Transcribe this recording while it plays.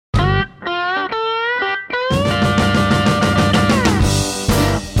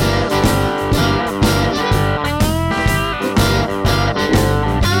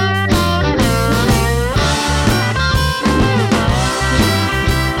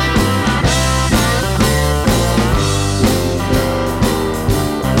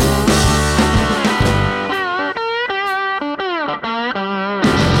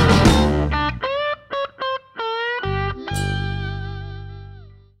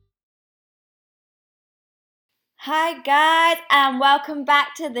Hi guys, and welcome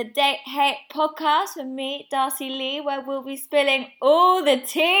back to the Date Hate podcast with me, Darcy Lee, where we'll be spilling all the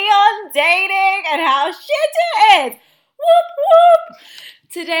tea on dating and how shit it is. Whoop whoop!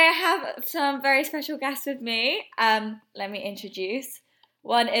 Today I have some very special guests with me. Let me introduce.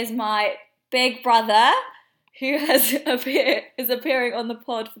 One is my big brother, who is appearing on the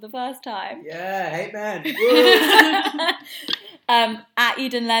pod for the first time. Yeah, hey man. At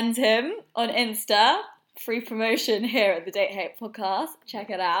Eden Lends Him on Insta. Free promotion here at the Date Hate podcast.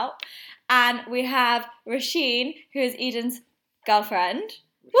 Check it out. And we have Rasheen, who is Eden's girlfriend.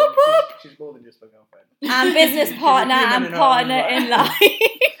 Whoop whoop! She's more than just my girlfriend. And business partner and partner in life.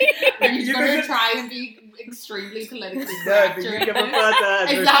 You're going to try and be extremely politically No, correct. but you can refer to her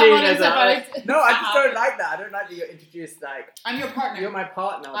as Is Rasheen that what as it's about? No, I just don't like that. I don't like that you're introduced like I'm your partner. you're my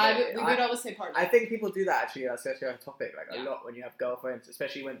partner. We would always say partner. I think people do that actually, especially on a topic like a Yeah. lot when you have girlfriends,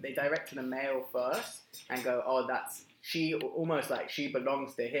 especially when they direct to the male first and go, "Oh, that's she," almost like she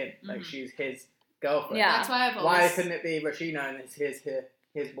belongs to him, like she's his girlfriend. Yeah. That's why I've always... Why couldn't it be Rashina and it's his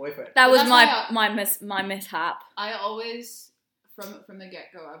boyfriend? That was That's my mishap. I always, from the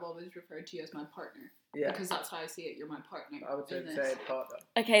get-go, I've always referred to you as my partner. Yeah, Because that's how I see it. You're my partner. I would in say this. partner.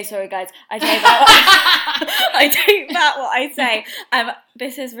 Okay, sorry guys. I take back what I say.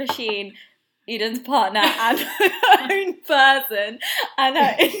 This is Rasheen, Eden's partner and her own person. And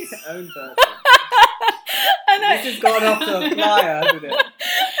her Own person. and her, This has gone off to a flyer, hasn't it?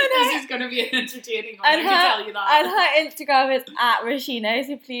 This is going to be an entertaining one, I and can tell you and that. her Instagram is at Rashino,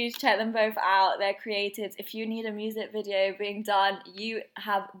 so please check them both out. They're creatives. If you need a music video being done, you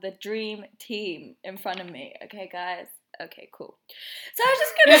have the dream team in front of me. Okay, guys? Okay, cool. So I'm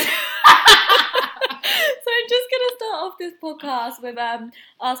just gonna start off this podcast with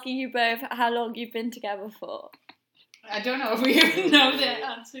asking you both how long you've been together for. I don't know if we even know the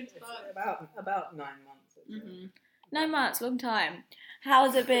answer to It's that. about 9 months. I'd say. Mm-hmm. 9 months, long time.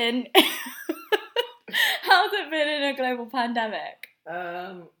 How's it been? How's it been in a global pandemic?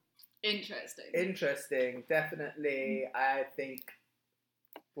 Interesting. Definitely. I think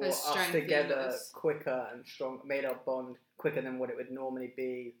brought Has us strengthened together us. quicker and strong, made our bond quicker than what it would normally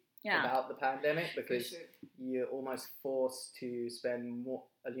be Yeah. without the pandemic, For because sure. you're almost forced to spend more,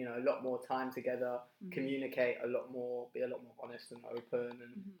 a lot more time together, communicate a lot more, be a lot more honest and open,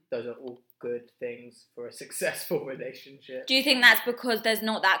 and those are all good things for a successful relationship. Do you think that's because there's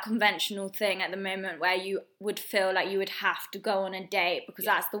not that conventional thing at the moment where you would feel like you would have to go on a date because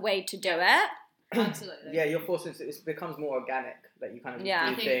that's the way to do it? Absolutely. Yeah, you're forced into it becomes more organic. Like you kind of Yeah.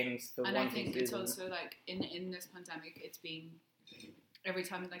 do I think- things for And I wanting think to do it's them. also like in this pandemic, it's been every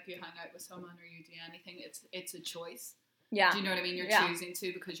time like you hang out with someone or you do anything, it's a choice. Yeah. Do you know what I mean? You're Yeah. choosing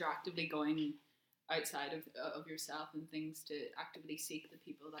to because you're actively going outside of yourself and things to actively seek the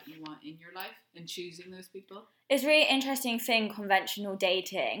people that you want in your life and choosing those people. It's a really interesting thing, conventional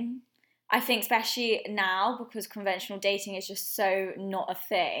dating. I think especially now, because conventional dating is just so not a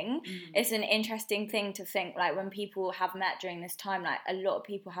thing, it's an interesting thing to think, like, when people have met during this time, like, a lot of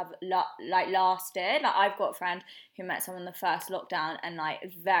people have, lasted. Like, I've got a friend who met someone the first lockdown and, like,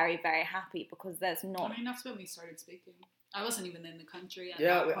 is very, very happy because there's not... I mean, that's when we started speaking. I wasn't even in the country at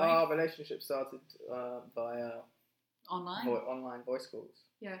Yeah, that point. our relationship started via Online. online voice calls.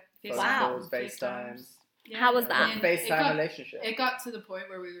 Yeah. Phone Wow. calls, FaceTimes. Yeah. How was that? And FaceTime relationship. It got to the point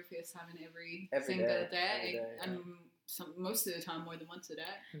where we were FaceTiming every single day, day, every day, yeah. and most of the time more than once a day.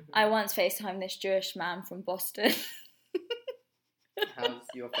 I once FaceTimed this Jewish man from Boston. How's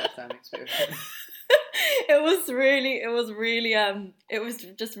your FaceTime experience? It was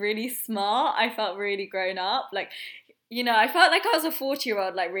just really smart. I felt really grown up. Like, you know, I felt like I was a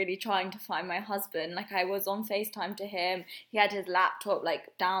 40-year-old, like, really trying to find my husband. Like, I was on FaceTime to him. He had his laptop,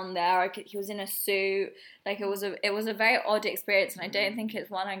 like, down there. He was in a suit. Like, it was a very odd experience, and I don't think it's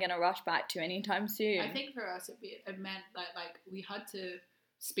one I'm going to rush back to anytime soon. I think for us it meant that like we had to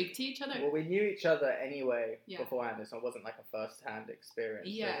speak to each other. Well, we knew each other anyway Yeah. beforehand, so it wasn't like a first-hand experience.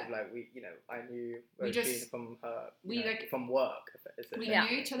 Yeah. Sort of like I knew We Roisin just- from her, we, like- from work. We Yeah.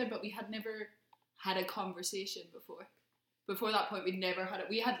 knew each other, but we had never had a conversation before. Before that point, we never had it.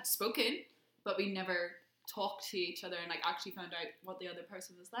 We had spoken, but we never talked to each other and like actually found out what the other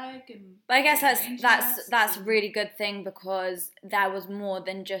person was like. And But I guess their that's interests a and- really good thing, because there was more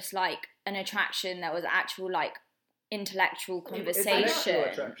than just, like, an attraction. There was actual, like, intellectual conversation. Intellectual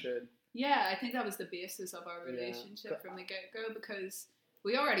attraction. Yeah, I think that was the basis of our Yeah. relationship from the get-go, because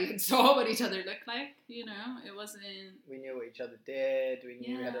we already saw what each other looked like, you know? It wasn't... We knew what each other did. We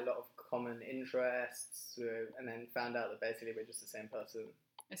knew we had a Yeah. lot of common interests, and then found out that basically we're just the same person.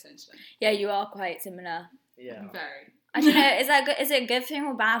 Essentially. Yeah, you are quite similar. Yeah. Very. I don't know. Is it a good thing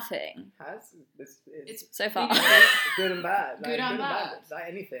or bad thing? It's So far. good and bad. Like, Good and bad. Like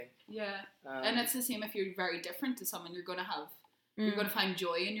anything. Yeah. And it's the same if you're very different to someone. You're going to find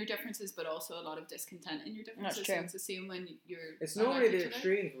joy in your differences, but also a lot of discontent in your differences. That's true. So it's the same when you're. It's normally the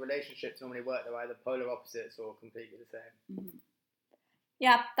extremes of relationships normally work. They're either polar opposites or completely the same. Mm-hmm.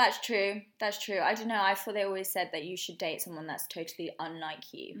 Yeah, that's true. I don't know. I thought they always said that you should date someone that's totally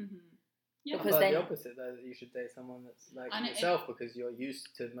unlike you. Mm-hmm. Yeah. Because the opposite, though, that you should date someone that's like yourself because you're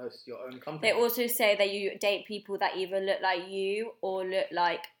used to most your own company. They also say that you date people that either look like you or look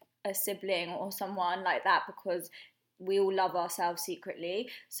like a sibling or someone like that because we all love ourselves secretly.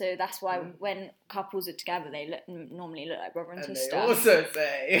 So that's why when couples are together, they normally look like brother and sister. They also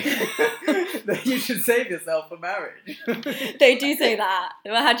say that you should save yourself for marriage. They do say that.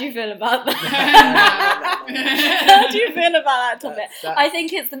 Well, how do you feel about that? How do you feel about that topic? I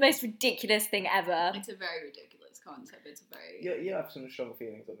think it's the most ridiculous thing ever. It's a very ridiculous concept. It's a very... You have some strong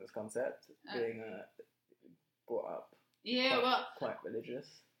feelings on this concept, being brought up quite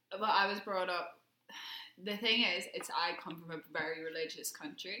religious. Well, I was brought up... The thing is, I come from a very religious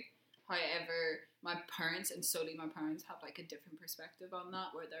country. However, my parents, and solely my parents, have like a different perspective on that,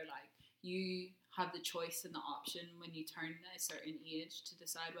 where they're like, you have the choice and the option when you turn a certain age to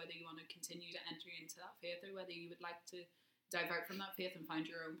decide whether you want to continue to enter into that faith or whether you would like to divert from that faith and find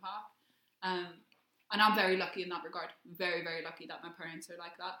your own path. And I'm very lucky in that regard. Very, very lucky that my parents are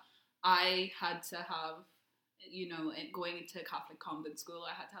like that. I had to have, going into Catholic convent school,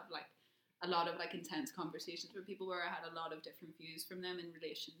 I had to have like a lot of like intense conversations with people where I had a lot of different views from them in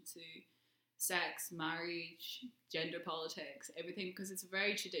relation to sex, marriage, gender politics, everything, because it's a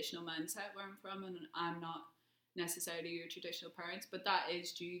very traditional mindset where I'm from, and I'm not necessarily your traditional parents, but that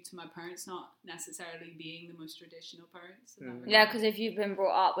is due to my parents not necessarily being the most traditional parents. Yeah, because if you've been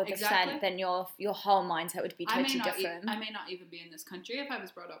brought up with a scent, then your whole mindset would be totally different. I may not even be in this country if I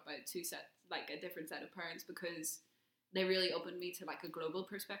was brought up by a different set of parents, because they really opened me to like a global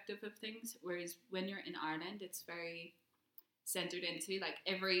perspective of things, whereas when you're in Ireland, it's very centered into like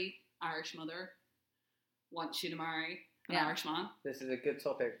every Irish mother wants you to marry an Irish man. This is a good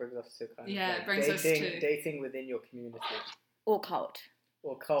topic. Brings us to kind of it brings us to dating within your community or cult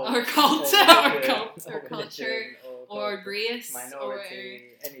or culture or race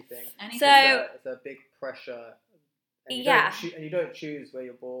minority, anything. So it's a big pressure. And you don't choose where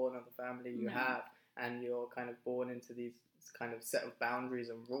you're born or the family you have. And you're kind of born into these kind of set of boundaries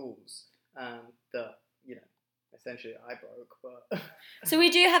and rules that, essentially I broke. But so we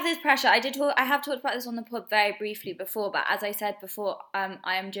do have this pressure. I have talked about this on the pod very briefly before, but as I said before,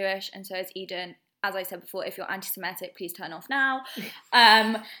 I am Jewish and so is Eden. As I said before, if you're anti-Semitic, please turn off now.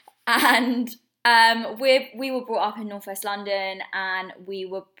 We were brought up in Northwest London, and we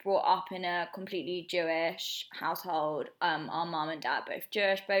were brought up in a completely Jewish household. Our mum and dad both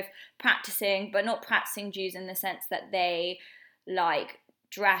Jewish, both practicing, but not practicing Jews in the sense that they like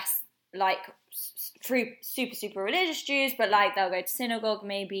dress like super religious Jews, but like they'll go to synagogue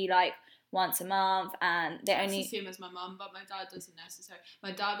maybe like once a month, and That's the same as my mum, but my dad doesn't necessarily.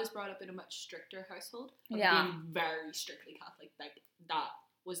 My dad was brought up in a much stricter household. Being very strictly Catholic, like that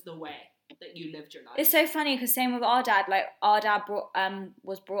was the way that you lived your life. It's so funny because same with our dad. Like our dad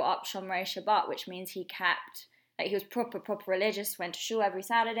was brought up Shomrei Shabbat, which means he kept he was proper religious. Went to shul every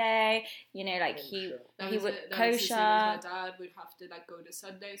Saturday. He would kosher. My dad would have to like go to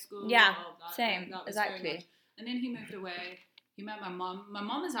Sunday school. Yeah, all of that. same, that exactly. And then he moved away. He met my mum. My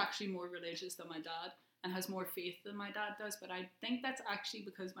mum is actually more religious than my dad and has more faith than my dad does. But I think that's actually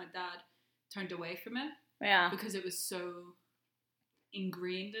because my dad turned away from it. Yeah, because it was so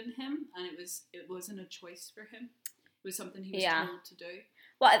ingrained in him, and it wasn't a choice for him. It was something he was told to do.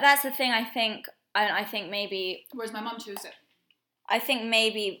 Well, that's the thing. I think maybe. Whereas my mum chose it. I think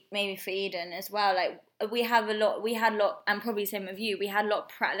maybe for Eden as well. Like we had a lot, and probably same with you. We had a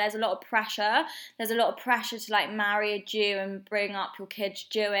lot. There's a lot of pressure. There's a lot of pressure to like marry a Jew and bring up your kids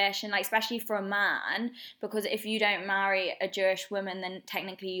Jewish, and like especially for a man, because if you don't marry a Jewish woman, then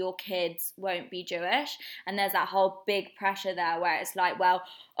technically your kids won't be Jewish. And there's that whole big pressure there where it's like, well,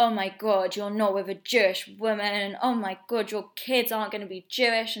 oh my God, you're not with a Jewish woman. Oh my God, your kids aren't going to be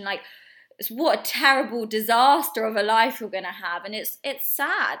Jewish, and like. What a terrible disaster of a life you're going to have, and it's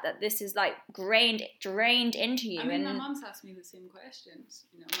sad that this is like drained into you. I mean, my mum's asked me the same questions.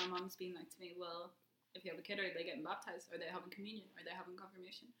 My mum's been like to me, well, if you have a kid, are they getting baptized? Are they having communion? Are they having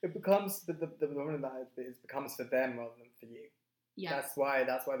confirmation? It becomes the problem that it becomes for them rather than for you. Yeah, that's why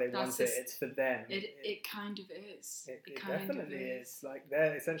they want it. It's for them. It kind of is. It definitely is. Like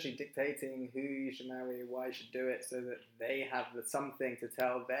they're essentially dictating who you should marry, why you should do it, so that they have something to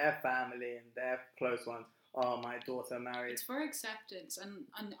tell their family and their close ones. oh, my daughter married. It's for acceptance,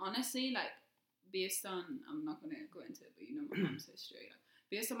 and honestly, like, based on, I'm not going to go into it, but you know my mom's history. Like,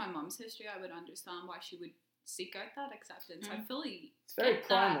 based on my mom's history, I would understand why she would seek out that acceptance. I fully It's very get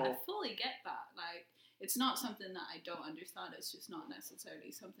primal. that. I fully get that. Like, it's not something that I don't understand. It's just not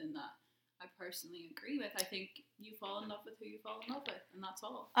necessarily something that I personally agree with. I think you fall in love with who you fall in love with, and that's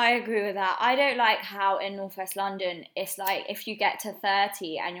all. I agree with that. I don't like how in Northwest London, it's like if you get to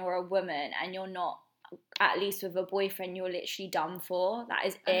 30 and you're a woman and you're not at least with a boyfriend, you're literally done for. That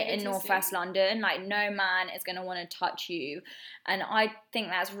is it in Northwest London. Like, no man is going to want to touch you. And I think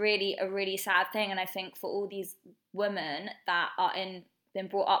that's really a really sad thing. And I think for all these women that are been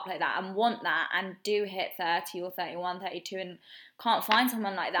brought up like that and want that and do hit 30 or 31, 32 and can't find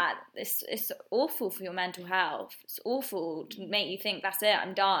someone like that, it's awful for your mental health. It's awful to make you think, that's it,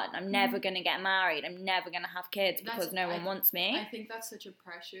 I'm done. I'm never going to get married. I'm never going to have kids because no one wants me. I think that's such a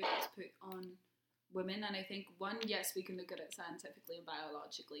pressure that's put on women, and I think, one, yes, we can look at it scientifically and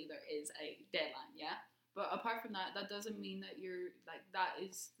biologically, there is a deadline, yeah? But apart from that, that doesn't mean that you're, like, that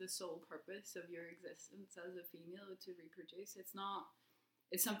is the sole purpose of your existence as a female, to reproduce. It's not.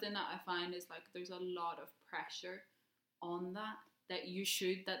 It's something that I find is, like, there's a lot of pressure on that you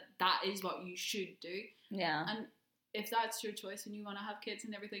should, that is what you should do. Yeah. And if that's your choice and you want to have kids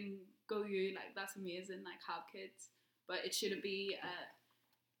and everything, go you, like, that's amazing, like, have kids. But it shouldn't be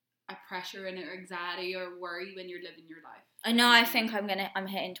a pressure and an anxiety or worry when you're living your life. I know, I think I'm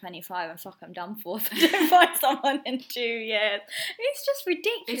hitting 25 and fuck, I'm done for. If I don't find someone in 2 years. It's just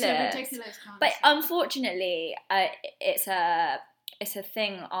ridiculous. It's a ridiculous concept. But unfortunately, it's a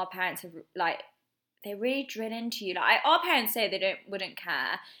thing our parents have, like, they really drill into you. Like, our parents say they wouldn't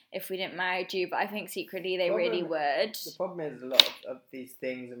care if we didn't marry you, but I think secretly they really would. The problem is a lot of these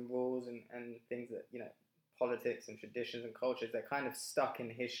things and rules and things that, you know, politics and traditions and cultures, they're kind of stuck in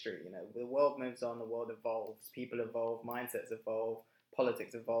history. You know, the world moves on, the world evolves, people evolve, mindsets evolve,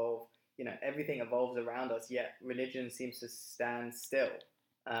 politics evolve. You know, everything evolves around us, yet religion seems to stand still.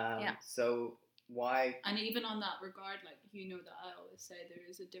 So why? And even on that regard, like, you know that I always say there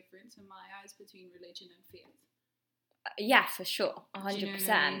is a difference in my eyes between religion and faith. Yeah, for sure, 100%. Do you know what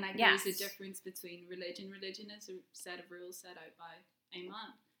I mean? Like, yes. There's a difference between religion. Religion is a set of rules set out by a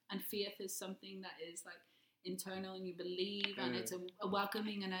man, and faith is something that is, like, internal, and you believe, and it's a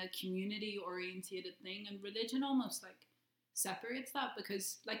welcoming and a community orientated thing. And religion almost, like, separates that,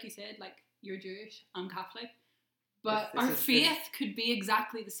 because, like you said, like, you're Jewish, I'm Catholic. But our faith could be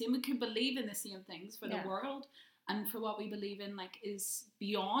exactly the same. We could believe in the same things for the world, and for what we believe in, like, is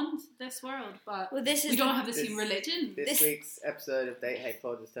beyond this world. But we don't have the same religion. This week's episode of Date Hate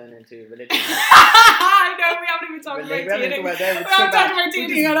Pod has turned into religion. I know, we haven't even talked about dating. We're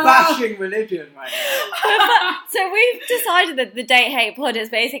just bashing religion right now. So we've decided that the Date Hate Pod is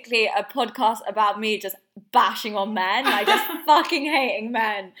basically a podcast about me just bashing on men, like, just fucking hating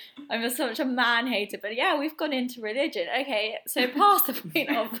men. I'm such a man hater. But yeah, we've gone into religion. Okay, so past the point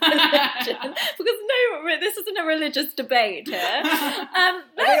of religion, because this isn't a religious debate here.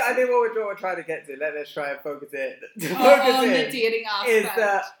 I think what we're trying to get to, let's try and focus it. On the dating aspect.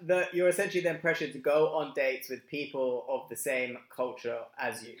 Is that you're essentially then pressured to go on dates with people of the same culture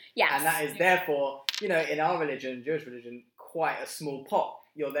as you. Yes. And that is therefore, you know, in our religion, Jewish religion, quite a small pot.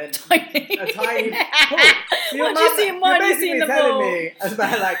 You're then a tiny pool. So you're basically telling me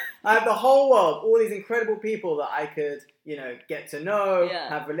about, like, I have the whole world, all these incredible people that I could, you know, get to know,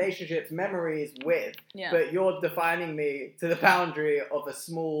 have relationships, memories with. Yeah. But you're defining me to the boundary of a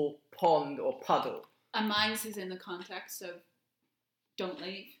small pond or puddle. And mine's is in the context of don't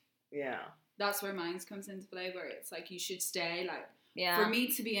leave. Yeah. That's where mine's comes into play, where it's like you should stay, like, for me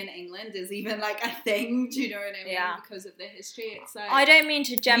to be in England is even, like, a thing, do you know what I mean? Yeah. Because of the history. It's like, I don't mean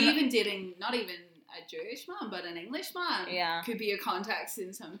to even dating not even a Jewish man, but an English man could be a context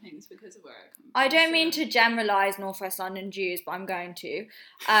in some things because of where I come from. I don't mean to generalise Northwest London Jews, but I'm going to.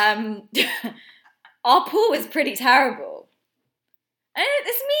 Our pool is pretty terrible. And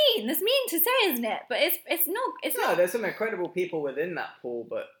it's mean to say, isn't it? But it's not. There's some incredible people within that pool,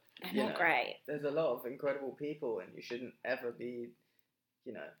 but they're not great. There's a lot of incredible people, and you shouldn't ever be,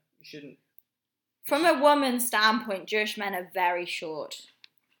 you know, you shouldn't. From a woman's standpoint, Jewish men are very short.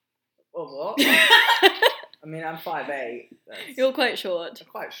 Well, what? I mean, I'm 5'8". You're quite short. I'm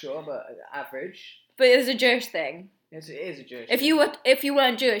quite short, but average. But it's a Jewish thing. Yes, it is a Jewish thing. If you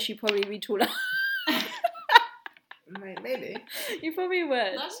weren't Jewish, you'd probably be taller. Maybe. You probably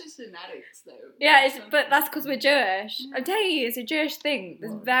would. That's just genetics, though. Yeah, but that's because we're Jewish. I'm telling you, it's a Jewish thing.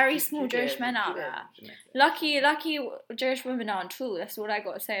 There's very small Jewish men out there. Lucky Jewish women aren't tall. That's all I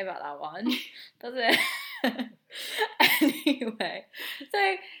got to say about that one. Does it? Anyway,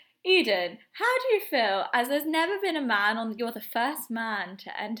 so Eden, how do you feel? As there's never been a man on, you're the first man to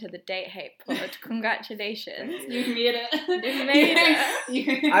enter the Date Hate pod. Congratulations. You made it. You made it.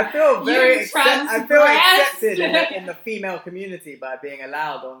 I feel very I feel accepted transgressed. in the female community by being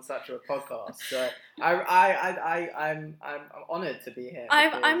allowed on such a podcast. So I'm honoured to be here.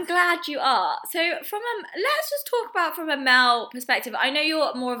 I'm glad you are. So let's just talk about from a male perspective. I know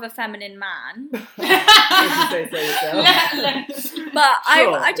you're more of a feminine man. If you say so yourself. But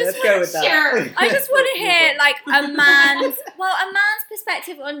Sure, I just let's go with that. Sure. I just want to hear like a man's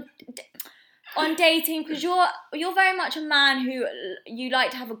perspective on dating, because you're very much a man who you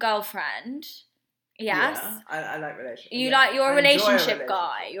like to have a girlfriend. Yes. Yeah, I like relationships. You're a I enjoy relationship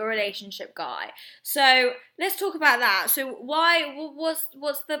guy. You're a relationship guy. So let's talk about that. So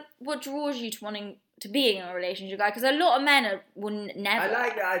what draws you to wanting to being a relationship guy? Because a lot of men will never. I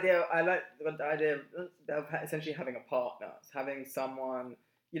like the idea of essentially having a partner, having someone,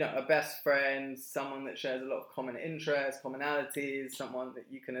 a best friend, someone that shares a lot of common interests, commonalities, someone that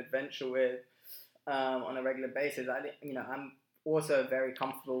you can adventure with on a regular basis. I'm also very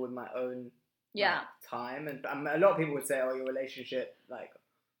comfortable with my own time, and a lot of people would say, "Oh, your relationship, like,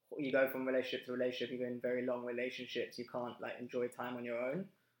 you go from relationship to relationship, you go in very long relationships, you can't like enjoy time on your own."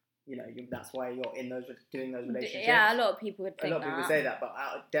 That's why you're in doing those relationships. Yeah, a lot of people would think a lot of people say that, but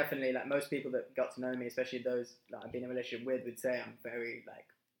definitely, like, most people that got to know me, especially those that I've been in a relationship with, would say I'm very like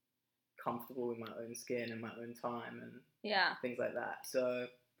comfortable with my own skin and my own time and things like that. So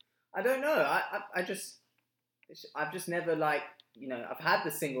I don't know. I've just never like, I've had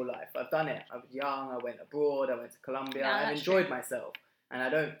the single life. I've done it. I was young. I went abroad. I went to Colombia. I've enjoyed myself, and I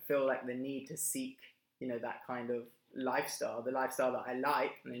don't feel like the need to seek, that kind of lifestyle. The lifestyle that I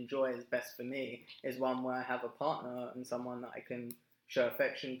like and enjoy is best for me is one where I have a partner and someone that I can show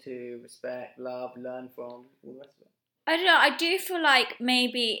affection to, respect, love, learn from, all the rest of it. I don't know. I do feel like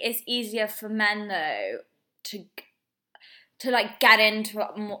maybe it's easier for men though to like get into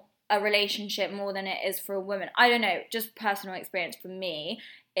a relationship more than it is for a woman. I don't know. Just personal experience for me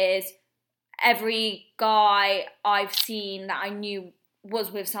is every guy I've seen that I knew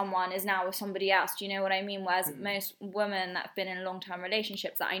was with someone is now with somebody else. Do you know what I mean? Whereas most women that have been in long-term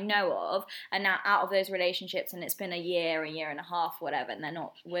relationships that I know of are now out of those relationships, and it's been a year and a half, whatever, and they're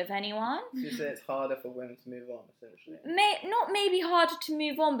not with anyone. So you say it's harder for women to move on, essentially? Not maybe harder to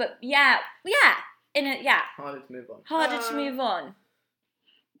move on, but harder to move on. Harder to move on.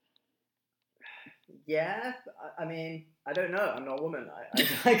 Yeah, I mean, I don't know. I'm not a woman.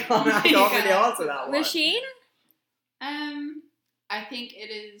 I can't really answer that one. Rasheen? I think it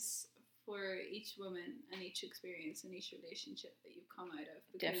is for each woman and each experience and each relationship that you come out of,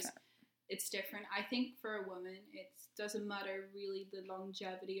 because it's different. I think for a woman, it doesn't matter really the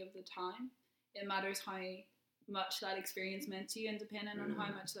longevity of the time. It matters how much that experience meant to you, and depending on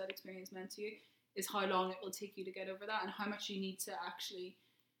how much that experience meant to you is how long it will take you to get over that, and how much you need to actually,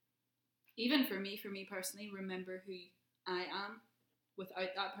 even for me personally, remember who I am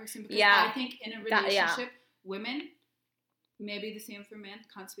without that person. Because I think in a relationship, women, maybe the same for men,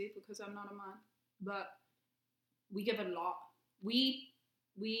 can't speak because I'm not a man, but we give a lot. We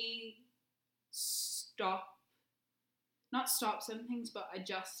not stop some things, but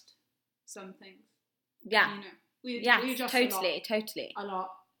adjust some things. Yeah. We adjust totally. A lot,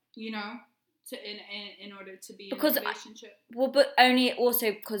 to in order to be because in a relationship. But only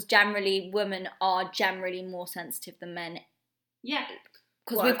also because generally women are generally more sensitive than men. Yeah.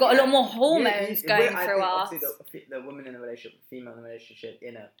 Because we've got a lot more hormones going through us. Obviously, the woman in a relationship, the female in a relationship,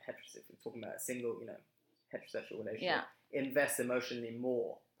 in a heterosexual, we're talking about a single, heterosexual relationship, invests emotionally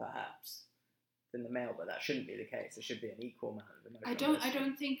more, perhaps, than the male. But that shouldn't be the case. It should be an equal amount of emotion. I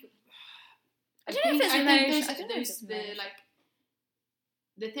don't think. I don't know if it's emotion.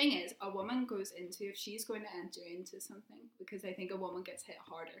 The thing is, a woman goes into, if she's going to enter into something, because I think a woman gets hit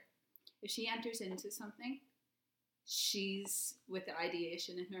harder. If she enters into something, she's with the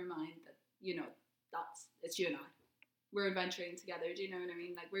ideation in her mind that, it's you and I. We're adventuring together, do you know what I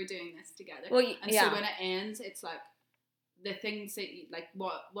mean? Like, we're doing this together. So when it ends, it's like, the things that,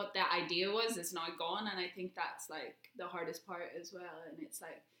 what the idea was is now gone, and I think that's, like, the hardest part as well, and it's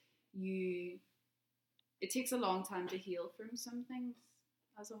like, it takes a long time to heal from some things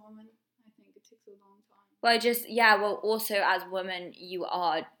as a woman. I think it takes a long time. Also as women, you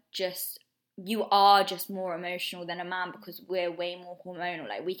are just more emotional than a man, because we're way more hormonal.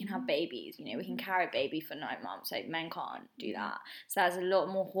 Like, we can have babies, we can carry a baby for 9 months. Like, men can't do that. So there's a lot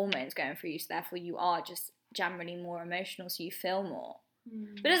more hormones going through you. So therefore, you are just generally more emotional. So you feel more.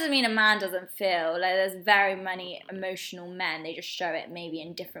 But it doesn't mean a man doesn't feel. Like, there's very many emotional men. They just show it maybe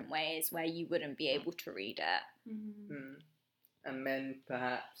in different ways where you wouldn't be able to read it. and men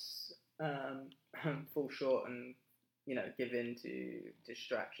perhaps fall short and give in to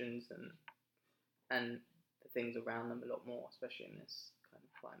distractions and the things around them a lot more, especially in this kind of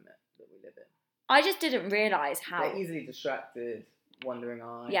climate that we live in. I just didn't realise how... They're easily distracted, wandering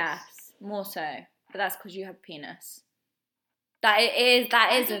eyes. Yes, more so. But that's because you have a penis. That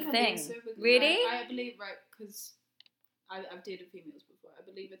is a thing. So, really? I believe, right, because I've dated females before. I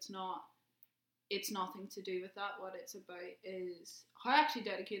believe it's nothing to do with that. What it's about is how actually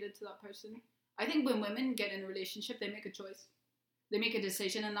dedicated to that person. I think when women get in a relationship, they make a choice. They make a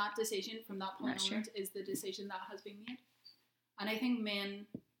decision, and that decision from that point onwards is the decision that has been made. And I think men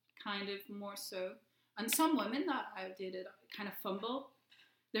kind of more so, and some women that I've dated kind of fumble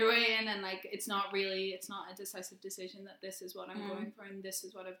their way in, and like it's not a decisive decision that this is what I'm going for and this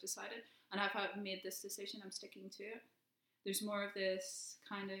is what I've decided, and if I've made this decision, I'm sticking to it. There's more of this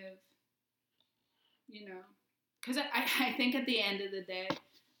kind of, because I think at the end of the day,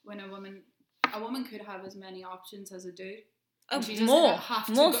 when a woman could have as many options as a dude. Oh,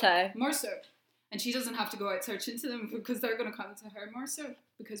 more so. And she doesn't have to go out searching to them because they're going to come to her more so,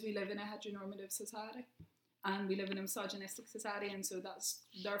 because we live in a heteronormative society and we live in a misogynistic society, and so that's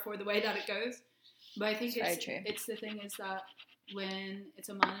therefore the way that it goes. But I think it's the thing is that when it's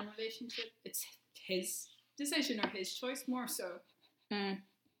a man in a relationship, it's his decision or his choice more so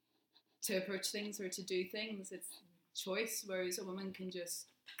to approach things or to do things. It's choice, whereas a woman can just,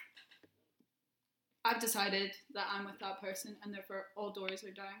 I've decided that I'm with that person, and therefore all doors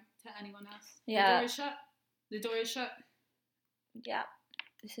are down to anyone else. Yeah. The door is shut. Yeah,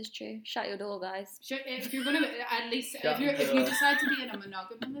 this is true. Shut your door, guys. If you're gonna, at least if you decide to be in a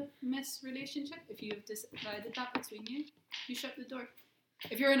monogamous relationship, if you've decided that between you, you shut the door.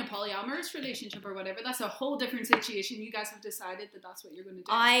 If you're in a polyamorous relationship or whatever, that's a whole different situation. You guys have decided that that's what you're going to do.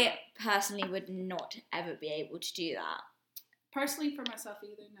 I personally would not ever be able to do that. Personally, for myself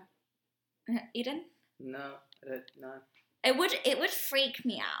either, no. Eden? No, no. It would freak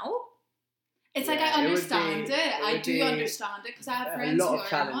me out. It's like I understand it. I do understand it because I have friends who are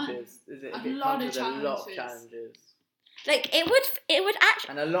challenges. A lot of challenges. Like it would actually,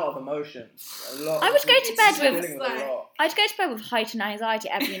 and a lot of emotions. I would go to bed with I'd go to bed with heightened anxiety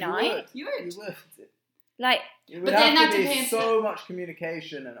every night. You would. Like, it would have to be so much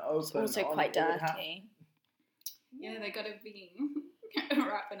communication and open. It's also quite dirty. Yeah, they gotta be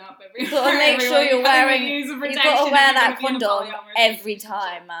wrapping up every. You've got to make sure you're wearing. You've got to wear that condom every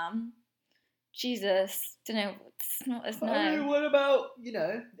time, man. Jesus, don't know. It's not as nice. I mean, what about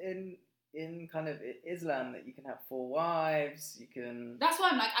in kind of Islam that you can have 4 wives? You can. That's why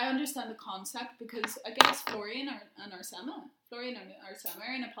I'm like, I understand the concept because I guess Florian and Arsema are in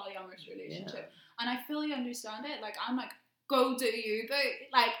a polyamorous relationship, and I fully understand it. Like I'm like, go do you, but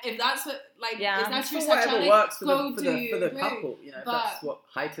like if that's what if that's your sexuality, works for go the, do you, for the couple. If that's what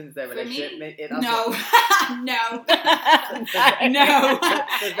heightens their relationship. No.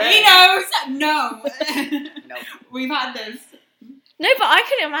 He knows. No. We've had this. No, but I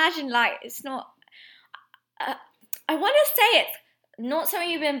can imagine, like, it's not... I want to say it's not something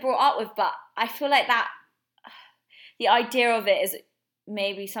you've been brought up with, but I feel like that... The idea of it is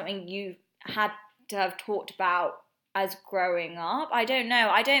maybe something you had to have talked about as growing up. I don't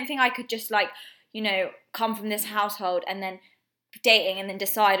know. I don't think I could just, like, come from this household and then dating and then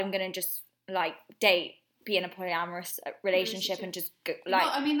decide I'm going to just, like, be in a polyamorous relationship and just go, like. No,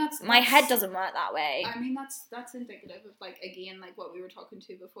 I mean that's my head doesn't work that way. I mean that's indicative of like again like what we were talking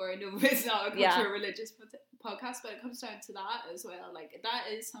to before. I know it's not a culture religious podcast, but it comes down to that as well. Like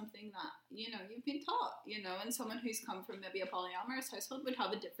that is something that you've been taught. And someone who's come from maybe a polyamorous household would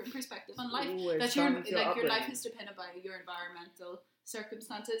have a different perspective on life. That your life is dependent by your environmental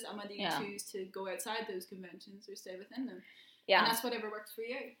circumstances and whether you choose to go outside those conventions or stay within them. Yeah, and that's whatever works for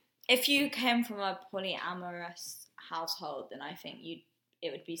you. If you came from a polyamorous household, then I think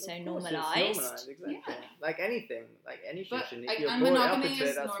it would be so normalised. Exactly. Yeah. Like anything, like any tradition. If you're brought up into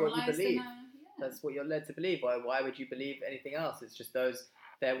it, that's what you believe. That's what you're led to believe. Why would you believe anything else? It's just those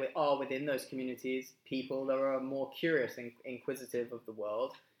there are within those communities people that are more curious and inquisitive of the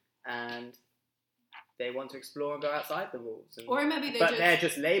world, and they want to explore and go outside the rules. Or maybe they're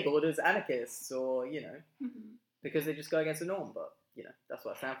just labelled as anarchists, or because they just go against the norm. But that's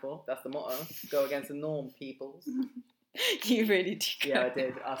what I stand for. That's the motto. Go against the norm, peoples. You really do. Yeah, I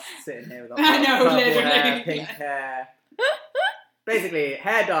did. Us sitting here with our purple hair, pink hair. Basically,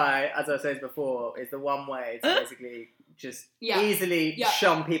 hair dye, as I was saying before, is the one way to basically just Yeah. easily Yeah.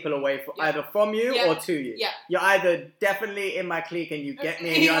 shun people away from Yeah. either from you Yeah. or to you. Yeah. You're either definitely in my clique and you get me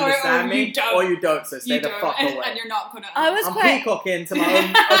and you Or understand you me, don't. or you don't. So stay You the don't, fuck away. and you're not gonna. I was I'm quite- peacocking to my own,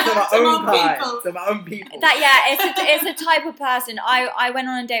 people. to my own people. That it's a type of person. I went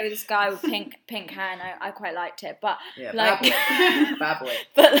on a date with this guy with pink hair, and I quite liked it. But Yeah, like, bad boy.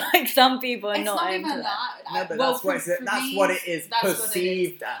 but like some people are It's not not into even that. that. No, but Well, that's what for that's me, what it is that's what it is.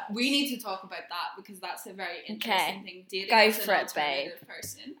 perceived as. We need to talk about that because that's a very interesting thing. Dating Go as for an it, babe. alternative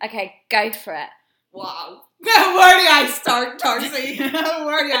person. Okay, go for it. Wow. Where do I start, Darcy? Where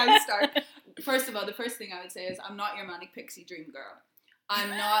do I start? First of all, the first thing I would say is I'm not your manic pixie dream girl. I'm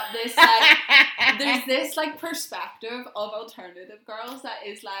not this like there's this like perspective of alternative girls that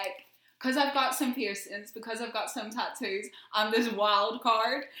is like, because I've got some piercings, because I've got some tattoos, I'm this wild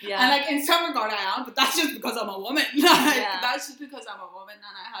card. Yeah. And like in some regard I am, but that's just because I'm a woman. That's just because I'm a woman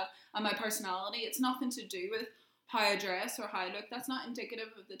and my personality. It's nothing to do with how I dress or how I look. That's not indicative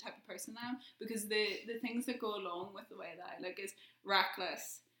of the type of person I am, because the things that go along with the way that I look is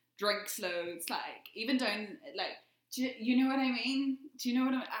reckless, drinks loads, like even down like, you know what I mean? Do you know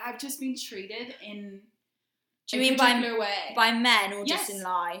what I've just been treated in Do you a mean particular way. by men or Yes. just in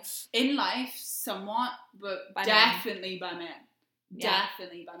life? In life, somewhat, but By men. definitely by men. Yeah.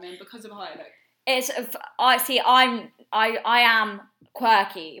 Definitely by men because of how I look. It's I see. I am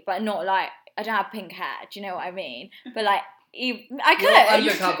quirky, but not like I don't have pink hair. Do you know what I mean? But like, I could.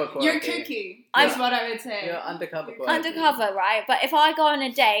 You're undercover quirky. You're kooky. I'm- That's what I would say. You're undercover quirky. Undercover, right? But if I go on a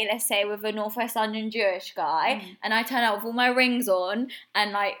date, let's say with a Northwest London Jewish guy, and I turn up with all my rings on,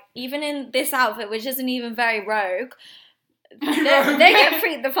 and like even in this outfit, which isn't even very rogue, they get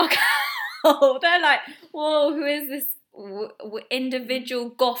freaked the fuck out. They're like, "Whoa, who is this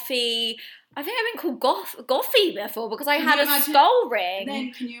individual gothy?" I think I've been called gothy before because I Can had you a imagine- skull ring.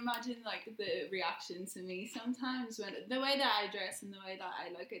 Then can you imagine like the reaction to me sometimes when the way that I dress and the way that I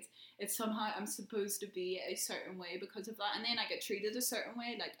look, it's somehow I'm supposed to be a certain way because of that, and then I get treated a certain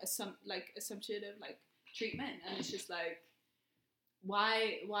way, like assumptive like treatment, and it's just like,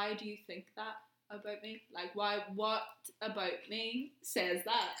 why do you think that about me? Like what about me says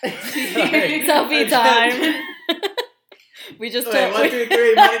that? Sorry. Selfie time. We just Wait, talked. 1, 2,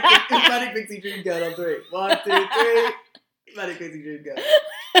 3. Manic Pixie Dream Girl on 3. 1, 2, 3. Manic Pixie Dream Girl.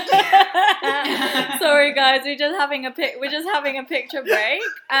 Sorry guys, we're just having a picture break.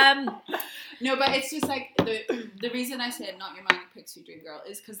 No, but it's just like the reason I said not your manic pixie dream girl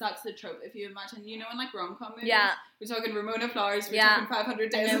is because that's the trope. If you imagine, in like rom-com movies, Yeah. we're talking Ramona Flowers, we're Yeah. talking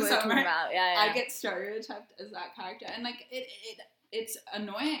 500 I Days know of what you're talking Summer. about. Yeah. I get stereotyped as that character, and like it's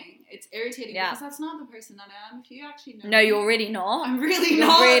annoying, it's irritating Yeah. because that's not the person that I am. If you actually know, No, me, you're really not. I'm really You're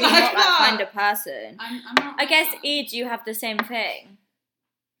not. really like not that kind of person. I'm not. I like guess that. E, do you have the same thing?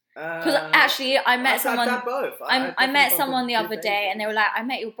 Because Because actually, I met I've someone. had both. I met someone the other day, and they were like, "I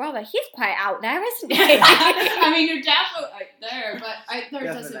met your brother. He's quite out there, isn't he?" I mean, you're definitely out there, but there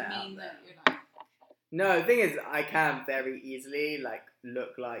doesn't Definitely mean out that you're not. No, the thing is, I can very easily like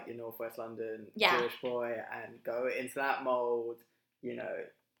look like your Northwest London Yeah. Jewish boy and go into that mold.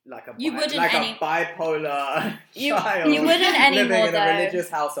 Like a You wouldn't like any- a bipolar You- child you wouldn't anymore, living in a though. religious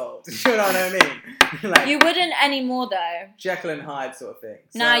household. You know what I mean? Like You wouldn't anymore, though. Jekyll and Hyde sort of thing.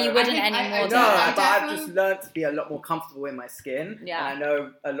 No, you wouldn't I think anymore, I No, though. don't- but I've definitely- just learned to be a lot more comfortable in my skin. Yeah. And I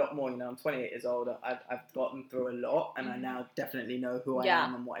know a lot more. I'm 28 years old. I've gotten through a lot, and I Mhm. now definitely know who I Yeah.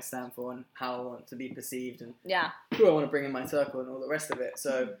 am and what I stand for and how I want to be perceived and Yeah. who I want to bring in my circle and all the rest of it.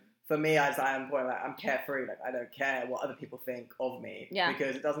 So for me, as I am point, like I'm carefree. Like I don't care what other people think of me. Yeah.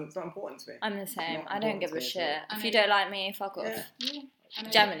 Because it's not important to me. I'm the same. Not I don't give a important to me shit. at all. If you don't like me, fuck off. Yeah. Yeah. And I-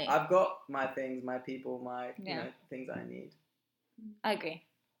 Generally. I've got my things, my people, my Yeah. things I need. I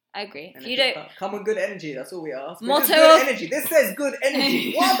agree. And If you don't, come with good energy, that's all we ask. Which Motto is good of- energy. This says good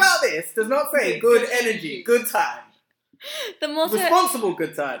energy. What about this? Does not say good energy, good time. the motto, Responsible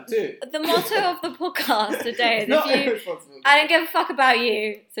good time too. the motto of the podcast today is: It's not if you, irresponsible. I don't give a fuck about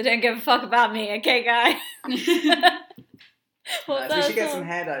you, so don't give a fuck about me, okay, guys? What's We that should get some song?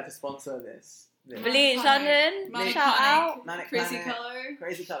 hair dye to sponsor this. Bleach London, Manic shout Panic, out. Manic Crazy Panic. Color.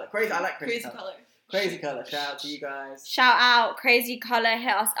 Crazy color. Crazy. I like crazy, Crazy color. Color. Crazy color. Shout out to you guys. Shout out, Crazy Colour.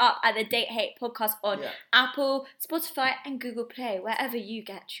 Hit us up at the Date Hate Podcast on Yeah. Apple, Spotify, and Google Play, wherever you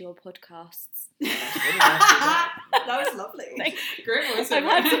get your podcasts. Really nice to do that. That was lovely. Thank- Great voice. I've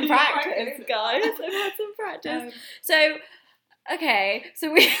had some practice, guys. I've had some practice. So, okay,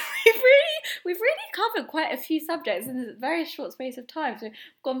 so we've really covered quite a few subjects in a very short space of time. So we've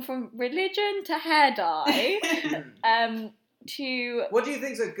gone from religion to hair dye. to What do you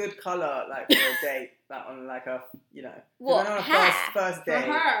think's a good colour, like, for a date? Like, on, like, a, you know... what, on a hair? first For date,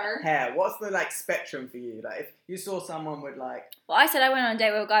 her. hair. What's the, like, spectrum for you? Like, if you saw someone with, like... Well, I said I went on a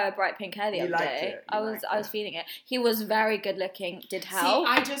date with a guy with bright pink hair the You other liked day. it. You I was liked it. feeling it. He was very good looking. Did See, help.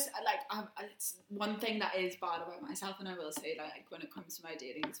 I just, like, it's one thing that is bad about myself, and I will say, like, when it comes to my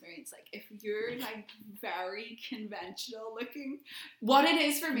dating experience, like, if you're, like, very conventional looking, what it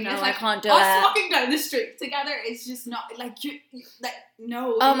is for me No, is, I like, can't do us it. walking down the street together is just not, like, you like,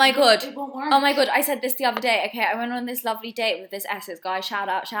 no. Oh my God. It won't work. Oh my God, I said this the other day. Okay, I went on this lovely date with this Essex guy. Shout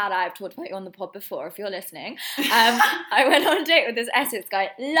out. I've talked about you on the pod before if you're listening. I went on a date with this Essex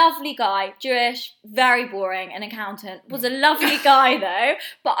guy. Lovely guy, Jewish, very boring, an accountant. Was a lovely guy though.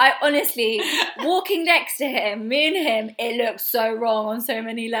 But I honestly, walking next to him, me and him, it looked so wrong on so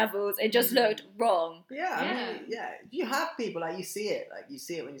many levels. It just looked wrong. Yeah, I mean, yeah. You have people, like, you see it. Like, you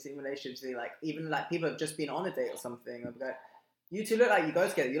see it when you see relationships. You see, like, even, like, people have just been on a date or something. They'll be like, you two look like you go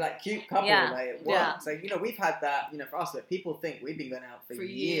together. You're like cute couple. Yeah. Like, it Yeah. works. Like, you know, we've had that. You know, for us, like, people think we've been going out for years,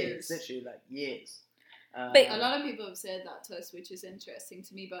 years. literally like years. But A lot of people have said that to us, which is interesting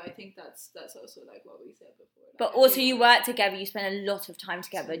to me, but I think that's also like what we said before. Like, But I also feel you like- work together, you spend a lot of time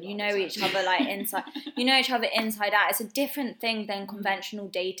together. Spend a You lot know of each time. other like inside. You know each other inside out. It's a different thing than conventional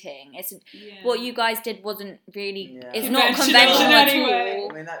dating. It's Yeah. what you guys did wasn't really. Yeah. It's not Conventional conventional at anyway.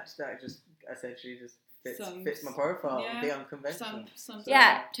 all. I mean, that just essentially just Some- fits my profile. yeah. Be unconventional. Some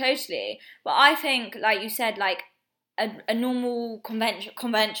Yeah, totally. But I think, like you said, like a normal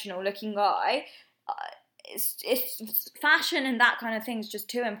conventional looking guy, it's fashion and that kind of thing is just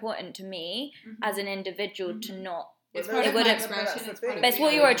too important to me as an individual to not. It's Well, part it of my wouldn't- expression. that's the It's part thing. of That's who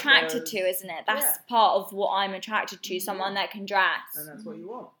what I you're am. attracted to, isn't it? That's Yeah. part of what I'm attracted to. Someone that can dress. And that's what you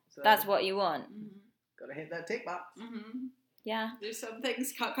want. So That's what you want. Gotta hit that tick box. Mm-hmm. Yeah. There's some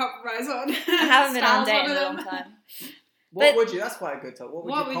things can't compromise on. I haven't been on a Style's date one in of a long them. time. What But- would you? That's quite a good talk. What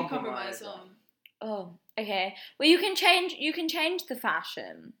would What you would you compromise compromise on? Oh, okay. Well, you can change the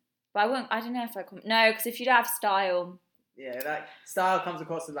fashion, but I won't. I don't know if no, because if you don't have style, Yeah, like style comes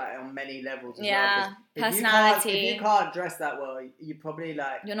across like on many levels. As Yeah, well, 'cause if personality. If you can't dress that well, you probably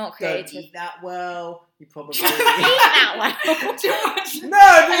like you're not don't creative. eat that well. You probably That one. Too much. no.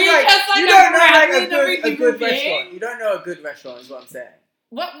 Just Are you like, just like you a don't know like brand a new good being? restaurant. You don't know a good restaurant is what I'm saying.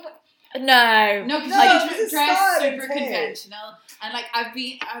 What? No. No, because No, you this can is dress style super and taste. conventional, and like I've been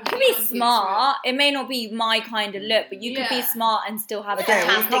You can be on smart. It may not be my kind of look, but you could be Yeah. smart and still have a Okay,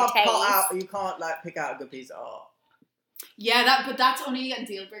 well, fantastic taste. you can't like pick out a good piece of art. Yeah, but that's only a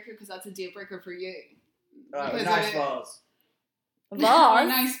deal breaker because that's a deal breaker for you. Because Nice of it. vase. Or Vase.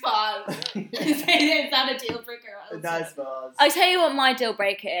 nice vase. Is that a deal breaker? A nice vase. I'll tell you what my deal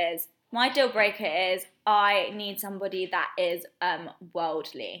breaker is. My deal breaker is I need somebody that is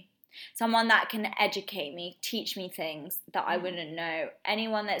worldly. Someone that can educate me, teach me things that I wouldn't know.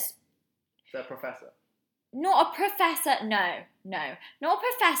 Anyone that's The professor. not a professor, no, not a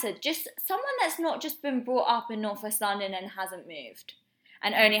professor, just someone that's not just been brought up in North West London and hasn't moved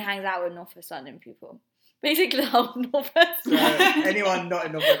and only hangs out with North West London people. Basically the whole North West So London. anyone not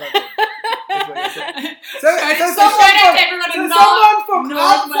in North West London. Is what you're saying. So shout out to everyone in someone from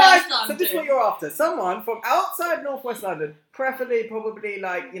North West outside. So this is what you're after. Someone from outside North West London, preferably probably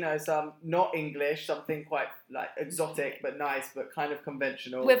like, you know, some not English, something quite like exotic but nice, but kind of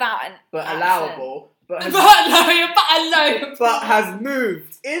conventional, Without an but accent. allowable, but but has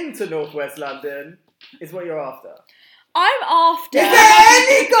moved into North West London. Is what you're after. I'm after. Is there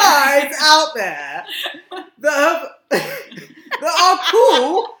any guys out there that are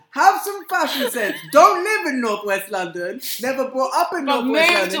cool, have some fashion sense, don't live in North West London, never brought up in But North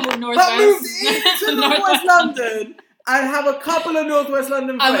West moved London, to but moved Northwest. into North West London and have a couple of North West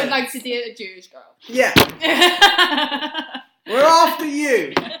London friends? I would like to date a Jewish girl. Yeah, we're after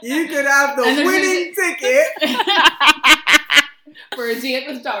you. You could have the And then winning ticket For a date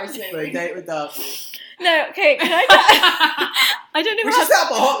with Darcy. for a date with Darcy. No, okay, can I I don't know We how should set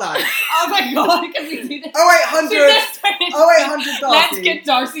up a hotline. Oh my god, can we do this? 0800 Do this right. 0800 Darcy. Let's get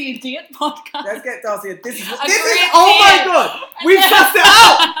Darcy a date podcast. Let's get Darcy. This is A this is. great Oh my date. god, we've sussed it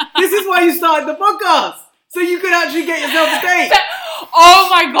out. This is why you started the podcast, so you could actually get yourself a date. Oh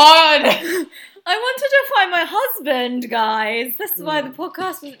my god. I wanted to find my husband, guys. This is why the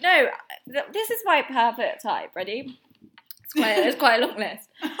podcast was this is my perfect type. Ready? It's quite a long list.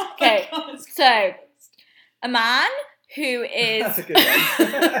 Okay, so a man who is That's a good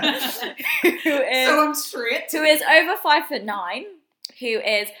one. So I'm straight. who is over 5'9", who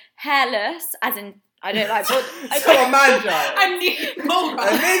is hairless, as in I don't like. So a man child. I need more.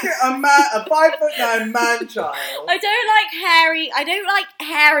 A 5'9" man child. I don't like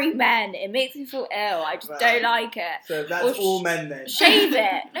hairy men. It makes me feel ill. I just don't like it. So that's all men then. Shave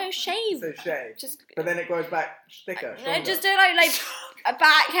it. No, shave. So shave. Just. But then it grows back thicker. I just don't like a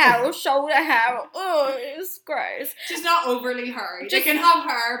back hair or shoulder hair. Oh, it's gross. Just not overly hairy. Just They can have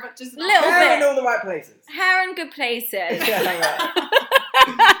hair, but just not little hair bit. in all the right places. Hair in good places. Yeah, right.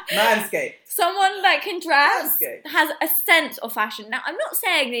 Manscaped. Someone that can dress Manscaped. has a sense of fashion. Now, I'm not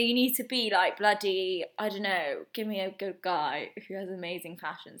saying that you need to be like bloody, I don't know, give me a good guy who has amazing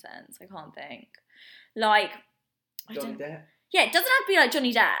fashion sense. I can't think. Like, Johnny Depp. yeah, it doesn't have to be like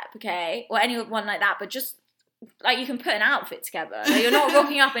Johnny Depp, okay? Or anyone like that, but just like you can put an outfit together. Like, you're not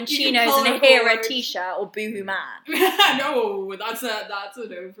rocking up in You can chinos and a colour Hero coordinate. t-shirt or Boohoo Man. No, that's a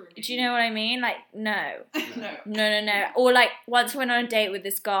no for me. Do you know what I mean? Like, no. No. No. Or like once I went on a date with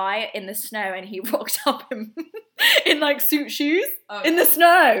this guy in the snow and he rocked up in like suit shoes. Oh, In the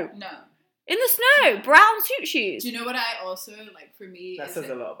snow. no. In the snow. Brown suit shoes. Do you know what I also like for me? That is says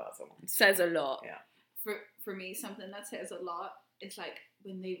a lot about someone. Says a lot. Yeah. For me, something that says a lot is like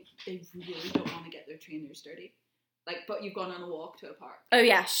when they really don't want to get their trainers dirty. Like, but you've gone on a walk to a park. Oh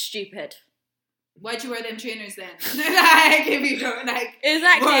yeah, stupid. Why'd you wear them trainers then? Like, if you don't like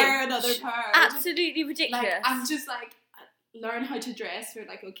Exactly. wear another pair. Absolutely ridiculous. Like, I'm just like, learn how to dress for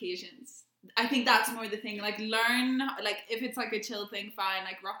like occasions. I think that's more the thing. Like, learn, like, if it's like a chill thing, fine.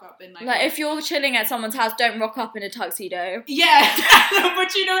 Like, rock up in like if you're chilling at someone's house, don't rock up in a tuxedo. yeah,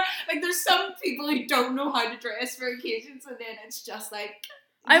 but you know, like, there's some people who don't know how to dress for occasions, and then it's just like.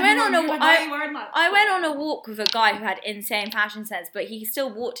 I went on a a walk with a guy who had insane fashion sense, but he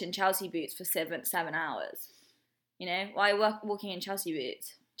still walked in Chelsea boots for 7 hours. You know, why walking in Chelsea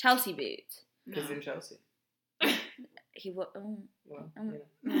boots? Chelsea boots. Because in Chelsea. He was Well,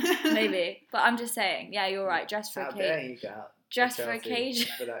 maybe, but I'm just saying. Yeah, you're right. Dress for How occasion. dare you go out to Dress for Chelsea occasion.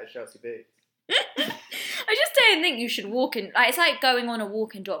 without a Chelsea boot. I just don't think you should walk in. Like, it's like going on a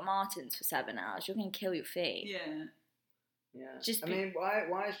walk in Doc Martens for 7 hours. You're going to kill your feet. Yeah. Yeah. Just I mean,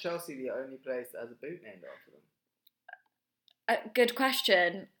 why is Chelsea the only place that has a boot named after them? Good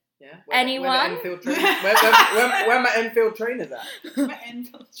question. Yeah. Anyone? Where the Enfield trainers, where my Enfield trainers at? My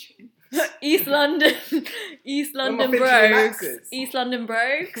Enfield trainers. East London. East Where my London Finchley Brogues. Maxes? East London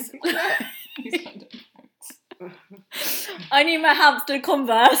Brogues. He's London. I need my hamster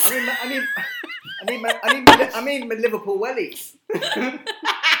Converse. I mean my Liverpool wellies.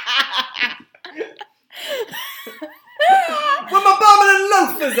 Where my Birmingham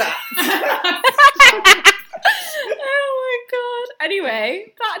loafers at? Oh my god.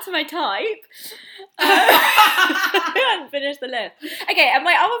 Anyway, back to my type. I hadn't finished the list. Okay, and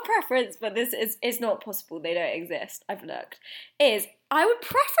my other preference, but this is not possible, they don't exist, I've looked, is I would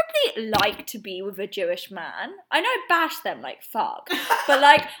preferably like to be with a Jewish man. I know I bash them like fuck, but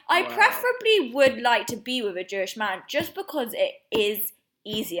like I Wow. preferably would like to be with a Jewish man just because it is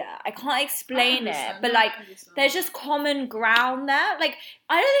easier. I can't explain it, but like there's just common ground there. Like,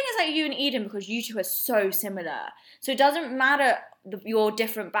 I don't think it's like you and Eden because you two are so similar. So it doesn't matter your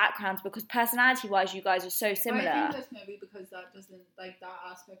different backgrounds because personality-wise, you guys are so similar. I think that's maybe because that doesn't, like, that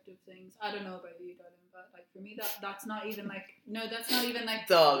aspect of things. I don't know about you, darling, but like for me, that's not even like, no, that's not even like.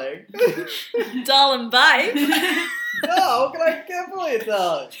 Darling. Darling, bye. Oh, what can I get for you,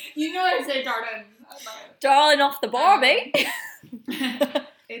 darling? You know I say darling. Darling off the Barbie.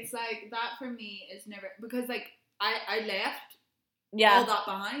 It's like that for me is never, because like I left Yeah. all that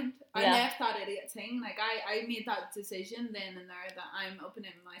behind. I Yeah. left that idiot thing. Like I made that decision then and there that I'm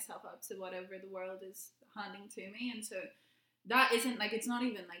opening myself up to whatever the world is handing to me, and so that isn't like, it's not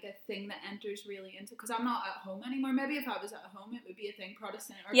even like a thing that enters really into, because I'm not at home anymore. Maybe if I was at home it would be a thing,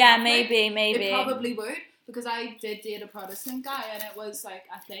 Protestant or Yeah, Catholic. maybe. It probably would, because I did date a Protestant guy and it was like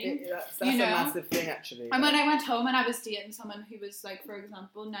a thing. That's You a know? massive thing, actually. And when I went home and I was dating someone who was like, for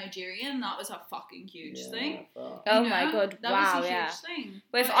example, Nigerian, that was a fucking huge thing. Fuck. Oh You my know? god, That wow, was a huge yeah. thing.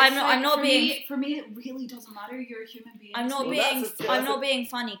 But if But I'm it's not- like, I'm not for being- me, for me, it really doesn't matter. You're a human being. I'm not So- being that's I'm a- not being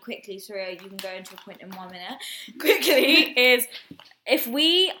funny quickly, sorry, you can go into a point in 1 minute. Quickly is if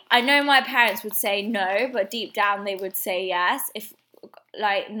I know my parents would say no, but deep down they would say yes. If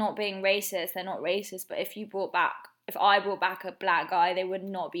like not being racist, they're not racist, but if I brought back a black guy, they would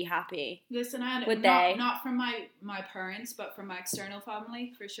not be happy. Listen, Would not, they? not from my parents, but from my external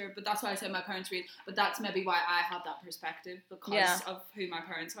family, for sure. But that's why I said my parents read. But that's maybe why I have that perspective, because Yeah. of who my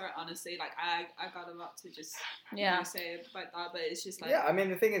parents are. Honestly, like I got a lot to just Yeah. say about that. But it's just like, Yeah, I mean,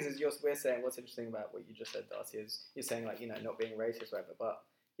 the thing is we're saying, what's interesting about what you just said, Darcy, is you're saying, like, you know, not being racist, whatever, but,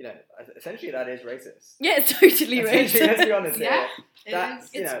 you know, essentially that is racist. Yeah, it's totally Essentially, let's racist. be honest Yeah, here. That,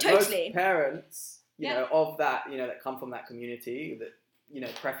 is. you It's know, totally. most parents, you know, of that, you know, that come from that community that, you know,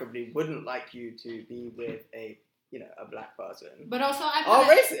 preferably wouldn't like you to be with a, you know, a black person. But also,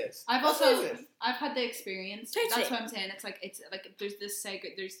 racist. I've had the experience. Totally. That's what I'm saying. It's like there's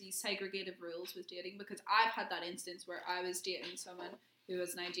these segregated rules with dating, because I've had that instance where I was dating someone who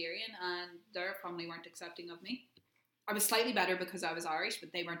was Nigerian and their family weren't accepting of me. I was slightly better because I was Irish,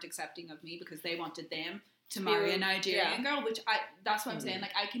 but they weren't accepting of me because they wanted them to marry a Nigerian girl, which that's what I'm saying.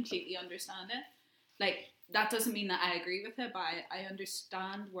 Like, I completely understand it. Like, that doesn't mean that I agree with it, but I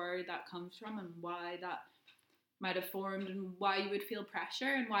understand where that comes from and why that might have formed and why you would feel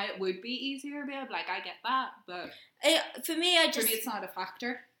pressure and why it would be easier, babe. Like, I get that, but for me, it's not a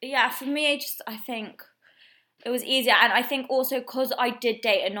factor. Yeah, for me, I think it was easier, and I think also because I did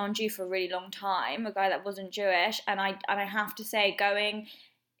date a non-Jew for a really long time, a guy that wasn't Jewish, and I have to say, going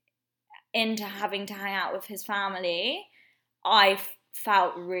into having to hang out with his family, I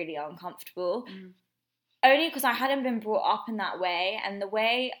felt really uncomfortable. Only because I hadn't been brought up in that way, and the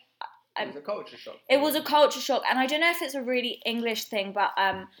way... It was a culture shock. It was a culture shock, and I don't know if it's a really English thing, but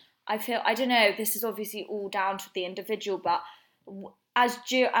I feel, I don't know, this is obviously all down to the individual, but as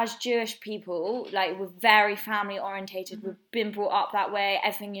Jewish people, like, we're very family orientated, we've been brought up that way,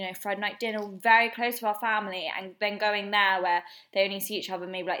 everything, you know, Friday night dinner, we're very close to our family, and then going there where they only see each other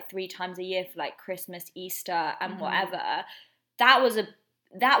maybe like 3 times a year for like Christmas, Easter, and whatever, that was a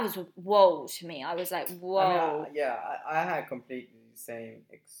whoa to me. I was like, whoa. I mean, I had completely the same,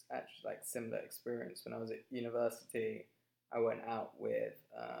 similar experience when I was at university. I went out with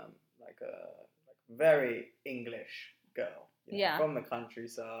like a very English girl, you know, from the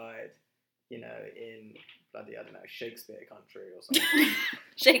countryside, you know, in bloody, I don't know, Shakespeare country or something.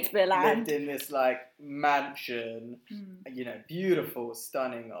 Shakespeare land. Lived in this like mansion, you know, beautiful,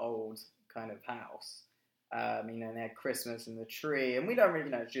 stunning old kind of house. You know, and they had Christmas and the tree, and we don't really,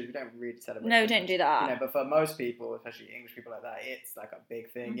 you know, Jews, we don't really celebrate. No, Christmas, don't do that. You know, but for most people, especially English people like that, it's like a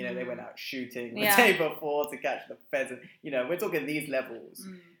big thing. You know, they went out shooting the day before to catch the pheasant. You know, we're talking these levels,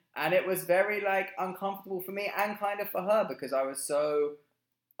 and it was very like uncomfortable for me and kind of for her, because I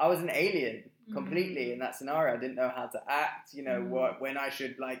was an alien completely in that scenario. I didn't know how to act, you know, when I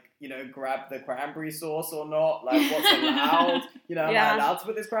should, like, you know, grab the cranberry sauce or not, like what's allowed, you know, am I allowed to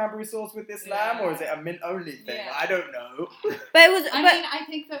put this cranberry sauce with this lamb, or is it a mint only thing? I don't know. But it was, I mean, I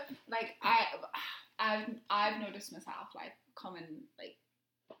think that, like, I've noticed myself, like, coming, like,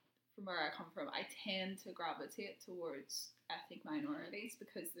 from where I come from, I tend to gravitate towards ethnic minorities,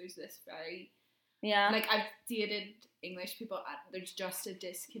 because there's this very... like, I've dated English people, there's just a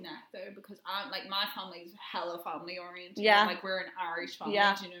disconnect there, because I'm, like, my family's hella family oriented. Like, we're an Irish family,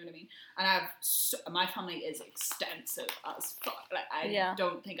 do you know what I mean? And my family is extensive as fuck. Like, I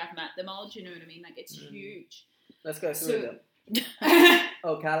don't think I've met them all, do you know what I mean? Like, it's huge. Let's go through them.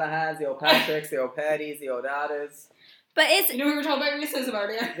 Old Callahans, the old Patricks, the old Paddys, the old Adders. But it's... You know, we were talking about racism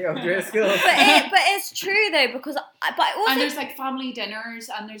earlier. The old Driscolls. but it's true, though, because... But also... And there's, like, family dinners,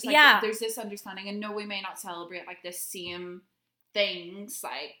 and there's, like, there's this understanding, and no, we may not celebrate, like, the same things,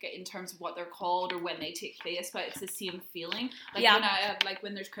 like, in terms of what they're called or when they take place, but it's the same feeling. Like,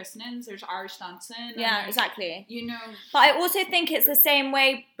 when there's christenings, there's Irish dancing. Yeah, exactly. You know... But I also think it's the same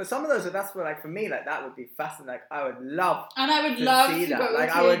way... But some of those, that's what, like, for me, like, that would be fascinating. Like, I would love to see that. Go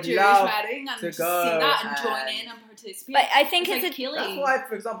like, to a Jewish wedding and to see that and join in and participate. But I think it's like that's why,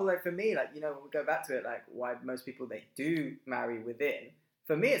 for example, like, for me, like, you know, when we go back to it, like, why most people, they do marry within.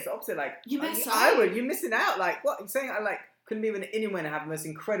 For me, it's the opposite. Like, you're missing out. Like, what? I'm saying, I, like, couldn't be with anyone and have the most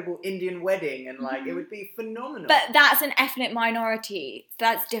incredible Indian wedding, and like it would be phenomenal. But that's an ethnic minority.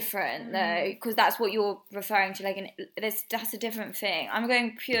 That's different though, because that's what you're referring to. Like, that's a different thing. I'm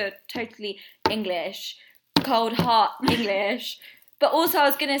going pure, totally English, cold heart English. But also, I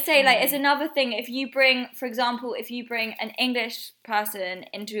was gonna say, like, it's another thing. If you bring, for example, an English person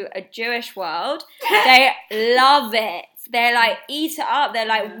into a Jewish world, they love it. They're like, eat it up. They're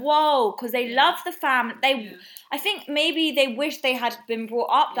like, whoa, because they love the family. I think maybe they wish they had been brought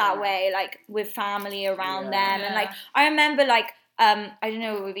up that way, like, with family around them. And, like, I remember, like, I don't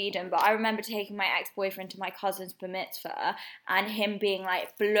know with Eden, but I remember taking my ex-boyfriend to my cousin's bar mitzvah and him being,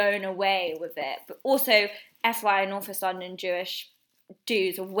 like, blown away with it. But also, FYI, North East London Jewish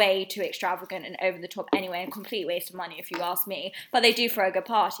dues are way too extravagant and over the top anyway, and complete waste of money if you ask me, but they do throw a good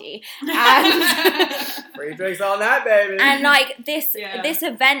party, and free drinks all night, baby. And like this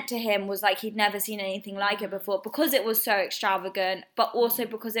event to him was like he'd never seen anything like it before, because it was so extravagant, but also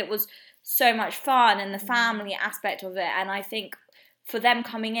because it was so much fun and the family aspect of it. And I think for them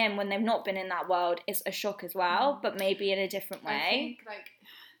coming in when they've not been in that world, it's a shock as well, but maybe in a different way. I think, like,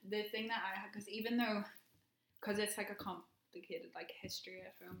 the thing that I had, because even though, because it's like complicated like history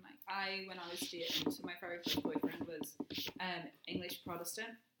at home. Like when I was dating, so my very first boyfriend was English Protestant.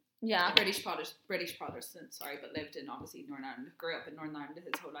 Yeah. British Protestant, sorry, but lived in obviously Northern Ireland. Grew up in Northern Ireland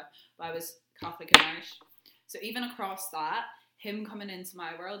his whole life, but I was Catholic and Irish. So even across that, him coming into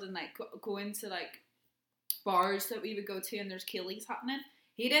my world and like going to like bars that we would go to and there's Keelys happening.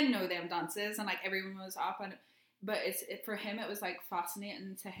 He didn't know them dances and like everyone was up but for him it was like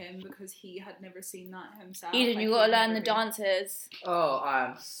fascinating to him because he had never seen that himself. Eden, like, you gotta learn the dances. Oh, I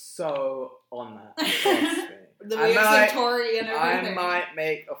am so on that. The waves of Tory and everything. I might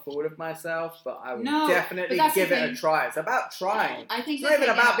make a fool of myself, but I would No, definitely but that's give the it a thing. try. It's about trying. I think It's not even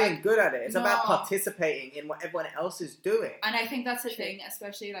about being good at it. It's No. about participating in what everyone else is doing. And I think that's the thing,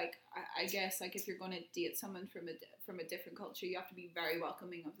 especially like I guess like if you're going to date someone from a different culture, you have to be very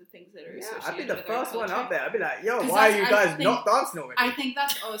welcoming of the things that are Yeah, associated I'd be the with our first one culture. up there. I'd be like, yo, 'Cause why are that's- you I guys think- not dancing already? I think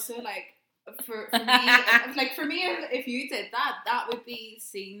that's also like for me like for me if you did that would be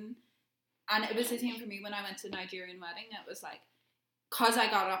seen. And it was the same for me when I went to a Nigerian wedding. It was like, cause I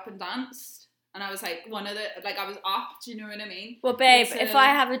got up and danced, and I was like one of the like I was up. Do you know what I mean? Well, babe, It's, if I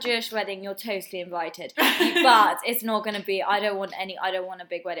have a Jewish wedding, you're totally invited. But it's not going to be, I don't want a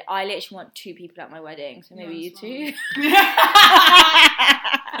big wedding. I literally want 2 people at my wedding, so maybe you two.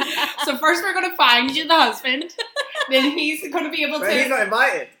 So first we're gonna find you the husband, then he's gonna be able But to. he's not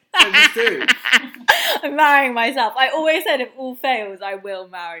invited. So just do. I'm marrying myself. I always said if all fails, I will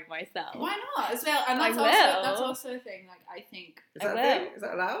marry myself. Why not as well? And I that's will. also a thing. Like I think Is I that a will. thing? Is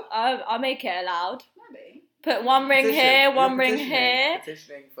that allowed? I'll make it allowed. maybe. Put one ring Petition. here, You're one ring petitioning- here.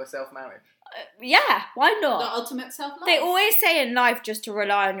 Petitioning for self-marriage. Yeah, why The not? ultimate self-love. They always say in life just to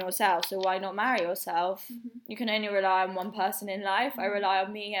rely on yourself, so why not marry yourself? Mhm. You can only rely on one person in life. I rely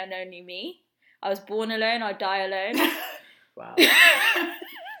on me and only me. I was born alone, I die alone. Wow.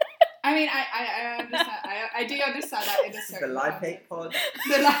 I mean, I understand. I do understand that in a This is the certain Life context. Hate Pod.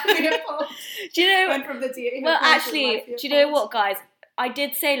 The life hate pod. Do you know? Went from the dating Well, pod to the actually, life hate do you know pod. what, guys? I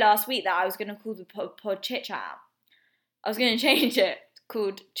did say last week that I was going to call the pod Chit Chat. I was going to change it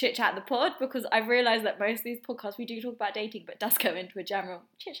called Chit Chat the Pod because I've realised that most of these podcasts we do talk about dating, but it does go into a general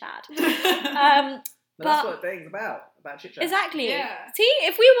chit chat. But that's But- what dating's about chit chat. Exactly. Yeah. See,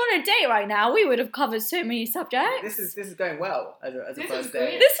 if we want to date right now, we would have covered so many subjects. This is going well as a This is first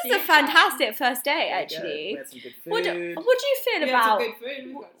great. date. This is a Yeah. fantastic first date, There you go. actually. We had some good What do food. you feel We had about? some good food.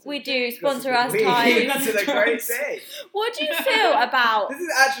 We got some We good- do Got some sponsor good us weed. time. This is a great day. What do you feel about? This is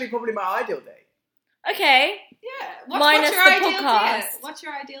actually probably my ideal date. Okay, Yeah. Minus what's your the ideal podcast. date? What's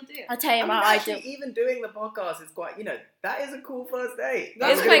your ideal date? I'll tell you I mean, my actually, ideal. even doing the podcast is quite, that is a cool first date.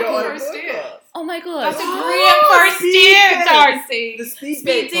 That's It's quite We're gonna cool. go on a First date. podcast. Oh my god. That's a Oh, great first speed date, date. Darcy. The speed Speed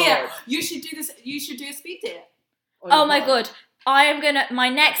date date. pod. You should do this. You should do a speed date. Oh my god. I am gonna. My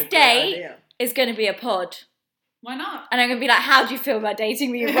That's a next great date idea. is gonna be a pod, Why not? and I'm gonna be like, "How do you feel about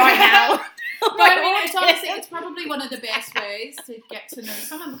dating me right now?" Oh No, my I mean, it's God. honestly, it's probably one of the best ways to get to know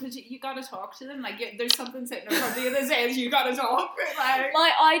someone because you got to talk to them. Like, there's something sitting in front of you that says you got to talk. Like,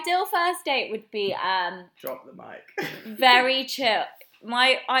 My ideal first date would be Drop the mic. very chill.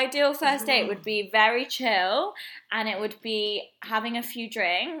 My ideal first date would be very chill, and it would be having a few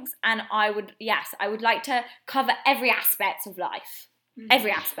drinks, and I would like to cover every aspect of life. Every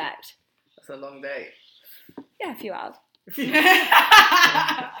aspect. That's a long day. Yeah, a few hours. You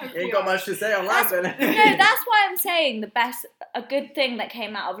ain't got much to say on life then. No, that's why I'm saying a good thing that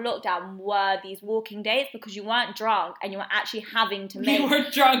came out of lockdown were these walking dates because you weren't drunk and you were actually having to You make were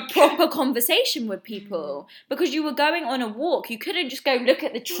drunk. proper conversation with people because you were going on a walk. You couldn't just go look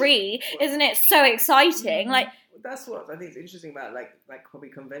at the tree. Isn't it so exciting? Like, That's what I think is interesting about like probably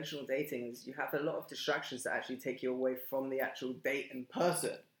conventional dating is you have a lot of distractions that actually take you away from the actual date in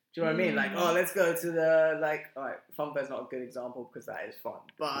person. Do you know what I mean? Like, oh, let's go to the alright, Funfair's not a good example because that is fun,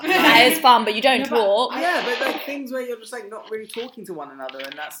 but that is fun, but you don't No, but talk. yeah, but like things where you're just like not really talking to one another,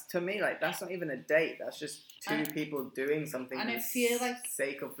 and that's to me like that's not even a date. That's just two And- people doing something and for I the feel like-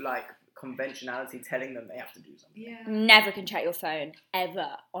 sake of like conventionality, telling them they have to do something. Yeah. Never can check your phone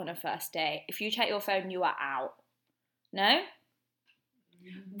ever on a first date. If you check your phone, you are out. No?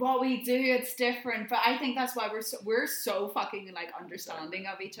 What we do, it's different, but I think that's why we're so fucking like understanding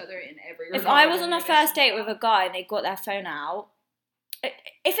of each other in every. If regard I was on and a first date with a guy and they got their phone out, if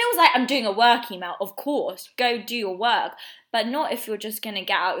it was like I'm doing a work email, of course, go do your work. But not if you're just going to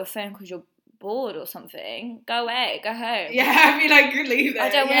get out your phone because you're bored or something. Go away, go home. Yeah, I mean, like, leave it. I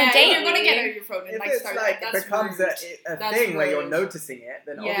don't wanna yeah, date You're gonna you. get out your phone and If like it's start. like it That's becomes rude. a That's thing where you're rude. noticing it,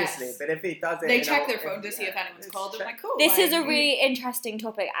 then Yes. obviously. But if it does it, They in check a- their phone to see if anyone's it's called them. check- Like, cool. This is a like, really interesting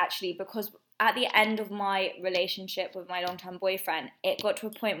topic actually because at the end of my relationship with my long-term boyfriend, it got to a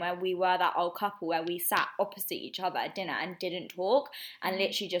point where we were that old couple where we sat opposite each other at dinner and didn't talk and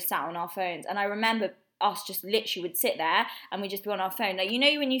literally just sat on our phones. And I remember us just literally would sit there and we'd just be on our phone. Like, you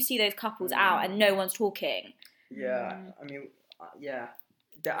know when you see those couples out and no one's talking? Yeah, I mean, yeah.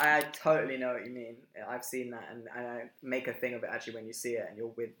 I totally know what you mean. I've seen that, and I make a thing of it actually when you see it and you're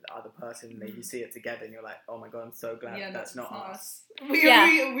with the other person, and you see it together, and you're like, oh my god, I'm so glad that's not us. We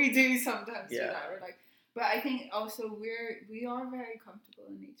do sometimes do that. We're like, but I think also we are very comfortable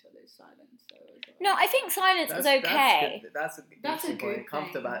in each other's silence. So no, I think silence is okay. That's a good point.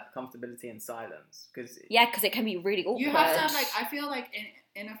 Comfortability in silence, because it can be really awkward. You have to have, like, I feel like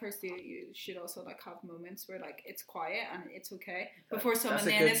in a first date, you should also like have moments where like it's quiet and it's okay before someone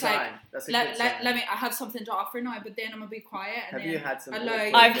then is like, let me, I have something to offer now, but then I'm gonna be quiet. And have you had some?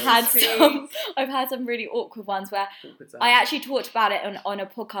 I've had some really awkward ones where I actually talked about it on a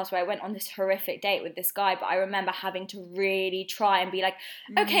podcast where I went on this horrific date with this guy, but I remember having to really try and be like,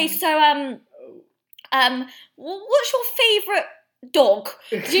 okay, so what's your favourite dog?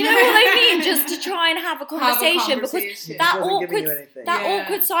 Do you know what I mean? Just to try and have a conversation, because that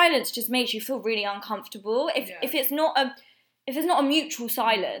awkward silence just makes you feel really uncomfortable. If it's not a mutual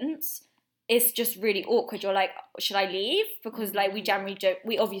silence, it's just really awkward. You're like, should I leave? Because like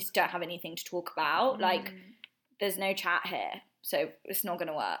we obviously don't have anything to talk about. Like there's no chat here, so it's not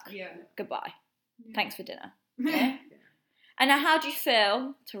gonna work. Yeah. Goodbye. Yeah. Thanks for dinner. Yeah. And now, how do you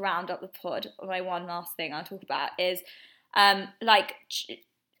feel, to round up the pod? My one last thing I'll talk about is like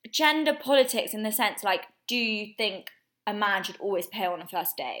gender politics, in the sense, like, do you think a man should always pay on a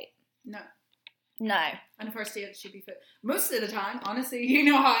first date? No. On a first date, it should be most of the time. Honestly, you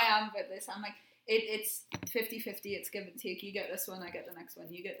know how I am with this. I'm like, it's 50-50. It's give and take. You get this one, I get the next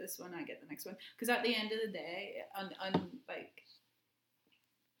one. You get this one, I get the next one. Because at the end of the day,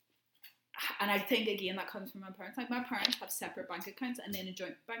 and I think again that comes from my parents. Like, my parents have separate bank accounts and then a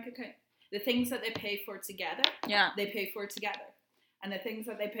joint bank account. The things that they pay for together, they pay for together. And the things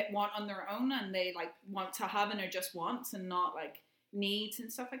that they want on their own and they like want to have and are just wants and not like needs and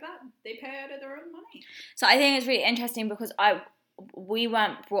stuff like that, they pay out of their own money. So I think it's really interesting because we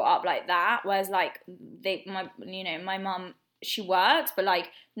weren't brought up like that. Whereas like my mum, she works, but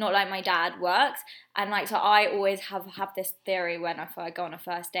like not like my dad works. And like, so I always have this theory when I go on a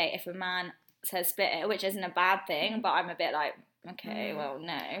first date, if a man says split it, which isn't a bad thing, but I'm a bit like, okay, well,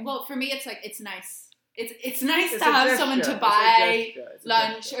 no. Well, for me, it's like, it's nice. It's nice to have someone to buy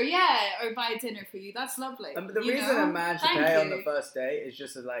lunch or buy dinner for you. That's lovely. The reason a man should pay on the first date is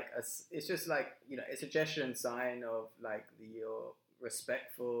just it's just like, you know, it's a gesture and sign of like you're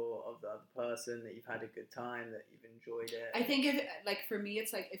respectful of the other person, that you've had a good time, that you've enjoyed it. I think if, like, for me,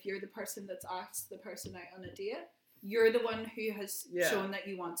 it's like, if you're the person that's asked the person out on a date, you're the one who has shown that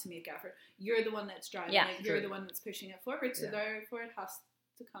you want to make effort. You're the one that's driving it. You're the one that's pushing it forward. So therefore, it has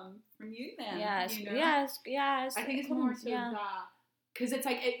to come from you then. Yes, you know? yes. I think it's more so that, because it's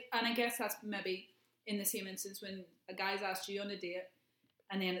like, and I guess that's maybe in the same instance when a guy's asked you on a date,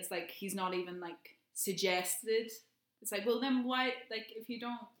 and then it's like he's not even like suggested. It's like, well, then why? Like, if you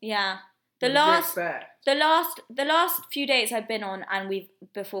don't, The last few dates I've been on, and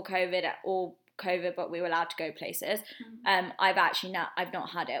before COVID but we were allowed to go places. I've not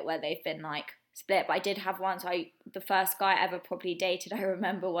had it where they've been like split, but I did have once. The first guy I ever properly dated, I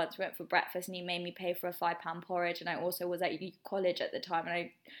remember once we went for breakfast and he made me pay for a £5 porridge, and I also was at college at the time, and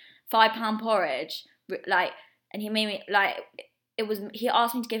 £5 porridge, like, and he made me like, he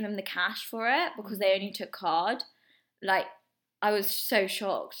asked me to give him the cash for it because they only took card. Like, I was so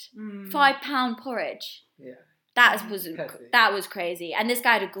shocked. £5 porridge. Yeah. That was crazy. And this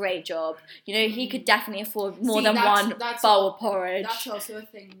guy had a great job. You know, he could definitely afford more than one bowl of porridge. That's also a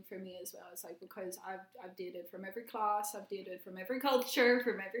thing for me as well. It's like, because I've dated from every class, I've dated from every culture,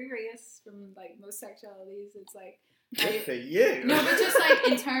 from every race, from like most sexualities. It's like, good for you. No, but just like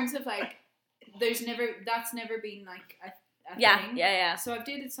in terms of like, that's never been like a thing. Yeah. So I've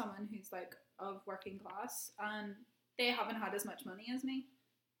dated someone who's like of working class, and they haven't had as much money as me,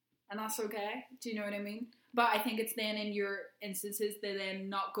 and that's okay. Do you know what I mean? But I think it's then in your instances they then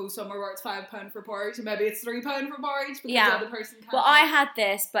not go somewhere where it's £5 for porridge and maybe it's £3 for porridge because the other person can't. Well, I had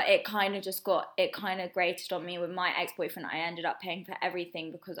this, but it kind of grated on me with my ex-boyfriend. I ended up paying for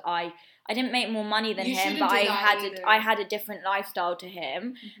everything because I didn't make more money than him, but I had a different lifestyle to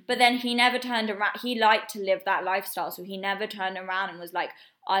him. Mm-hmm. But then he never turned around. He liked to live that lifestyle, so he never turned around and was like,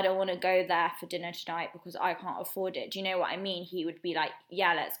 I don't want to go there for dinner tonight because I can't afford it. Do you know what I mean? He would be like,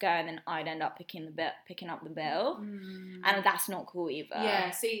 yeah, let's go, and then I'd end up picking up the bill, and that's not cool either.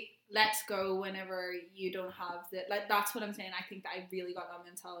 Yeah, see, let's go whenever you don't have the, like, that's what I'm saying. I think that I really got that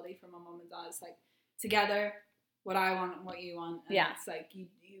mentality from my mum and dad. It's like, together, what I want and what you want, and it's like you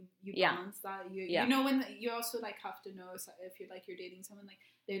balance that. You know, when you also like have to know if you're dating someone, like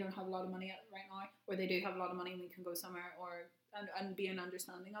they don't have a lot of money right now, or they do have a lot of money and we can go somewhere, or and be an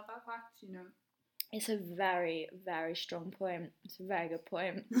understanding of that fact, you know. It's a very, very strong point. It's a very good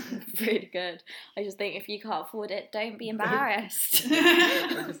point. It's really good. I just think if you can't afford it, don't be embarrassed. Or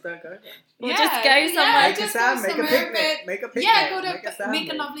just don't go there. Or just go somewhere. Make a sound, make a picnic. Make a picnic. Yeah,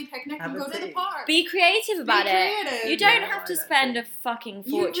 make a lovely picnic and go to the park. Be creative about it. You don't have to spend a fucking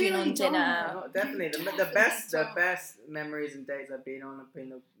fortune on dinner. No, definitely. The best memories and dates I've been on have been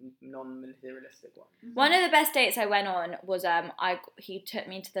the non-materialistic ones. One of the best dates I went on was he took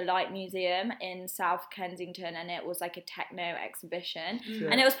me to the Light Museum in South Kensington, and it was like a techno exhibition,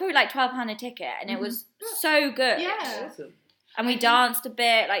 and it was probably like £12 a ticket, and it was so good. Yeah, awesome. And we danced a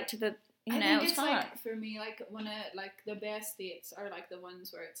bit, like to the, you know, it was fun. Like, for me, like like the best dates are like the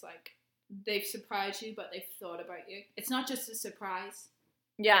ones where it's like they've surprised you, but they've thought about you. It's not just a surprise.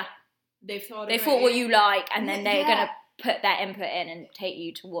 Yeah, they thought what you like, and then they're gonna put their input in and take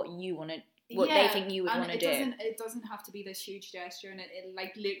you to what you want to. What they think you would want to do. It doesn't have to be this huge gesture, and it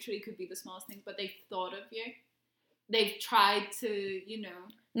like literally could be the smallest things, but they've thought of you. They've tried to, you know.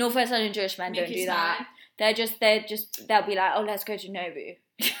 Northwest London Jewish men don't do that. They'll be like, oh, let's go to Nobu.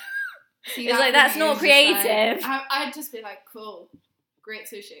 See, it's like, that's not creative. Like, I'd just be like, cool, great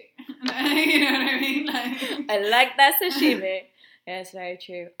sushi. You know what I mean? Like, I like that sashimi. Yeah, it's very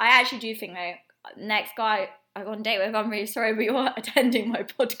true. I actually do think though, next guy I got on a date with, I'm really sorry, but you're attending my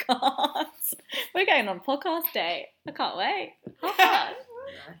podcast. We're going on podcast date. I can't wait. How fun.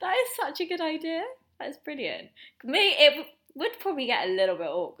 That is such a good idea. That is brilliant. Me, it would probably get a little bit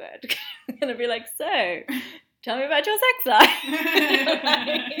awkward. I'm going to be like, so, tell me about your sex life.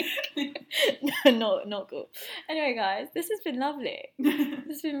 No, not cool. Anyway, guys, this has been lovely. This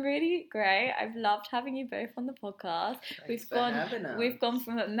has been really great. I've loved having you both on the podcast. Thanks We've gone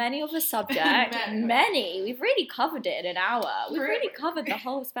from many of the subject. Many. We've really covered it in an hour. We've really covered the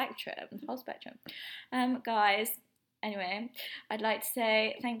whole spectrum. Guys, anyway, I'd like to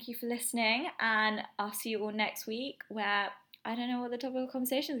say thank you for listening, and I'll see you all next week, where I don't know what the topic of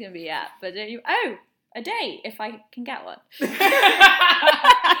conversation is going to be yet, but a date, if I can get one.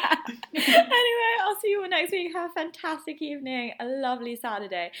 Anyway, I'll see you all next week. Have a fantastic evening, a lovely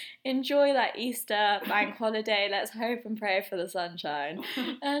Saturday. Enjoy that Easter bank holiday. Let's hope and pray for the sunshine.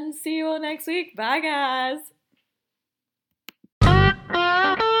 And see you all next week. Bye, guys.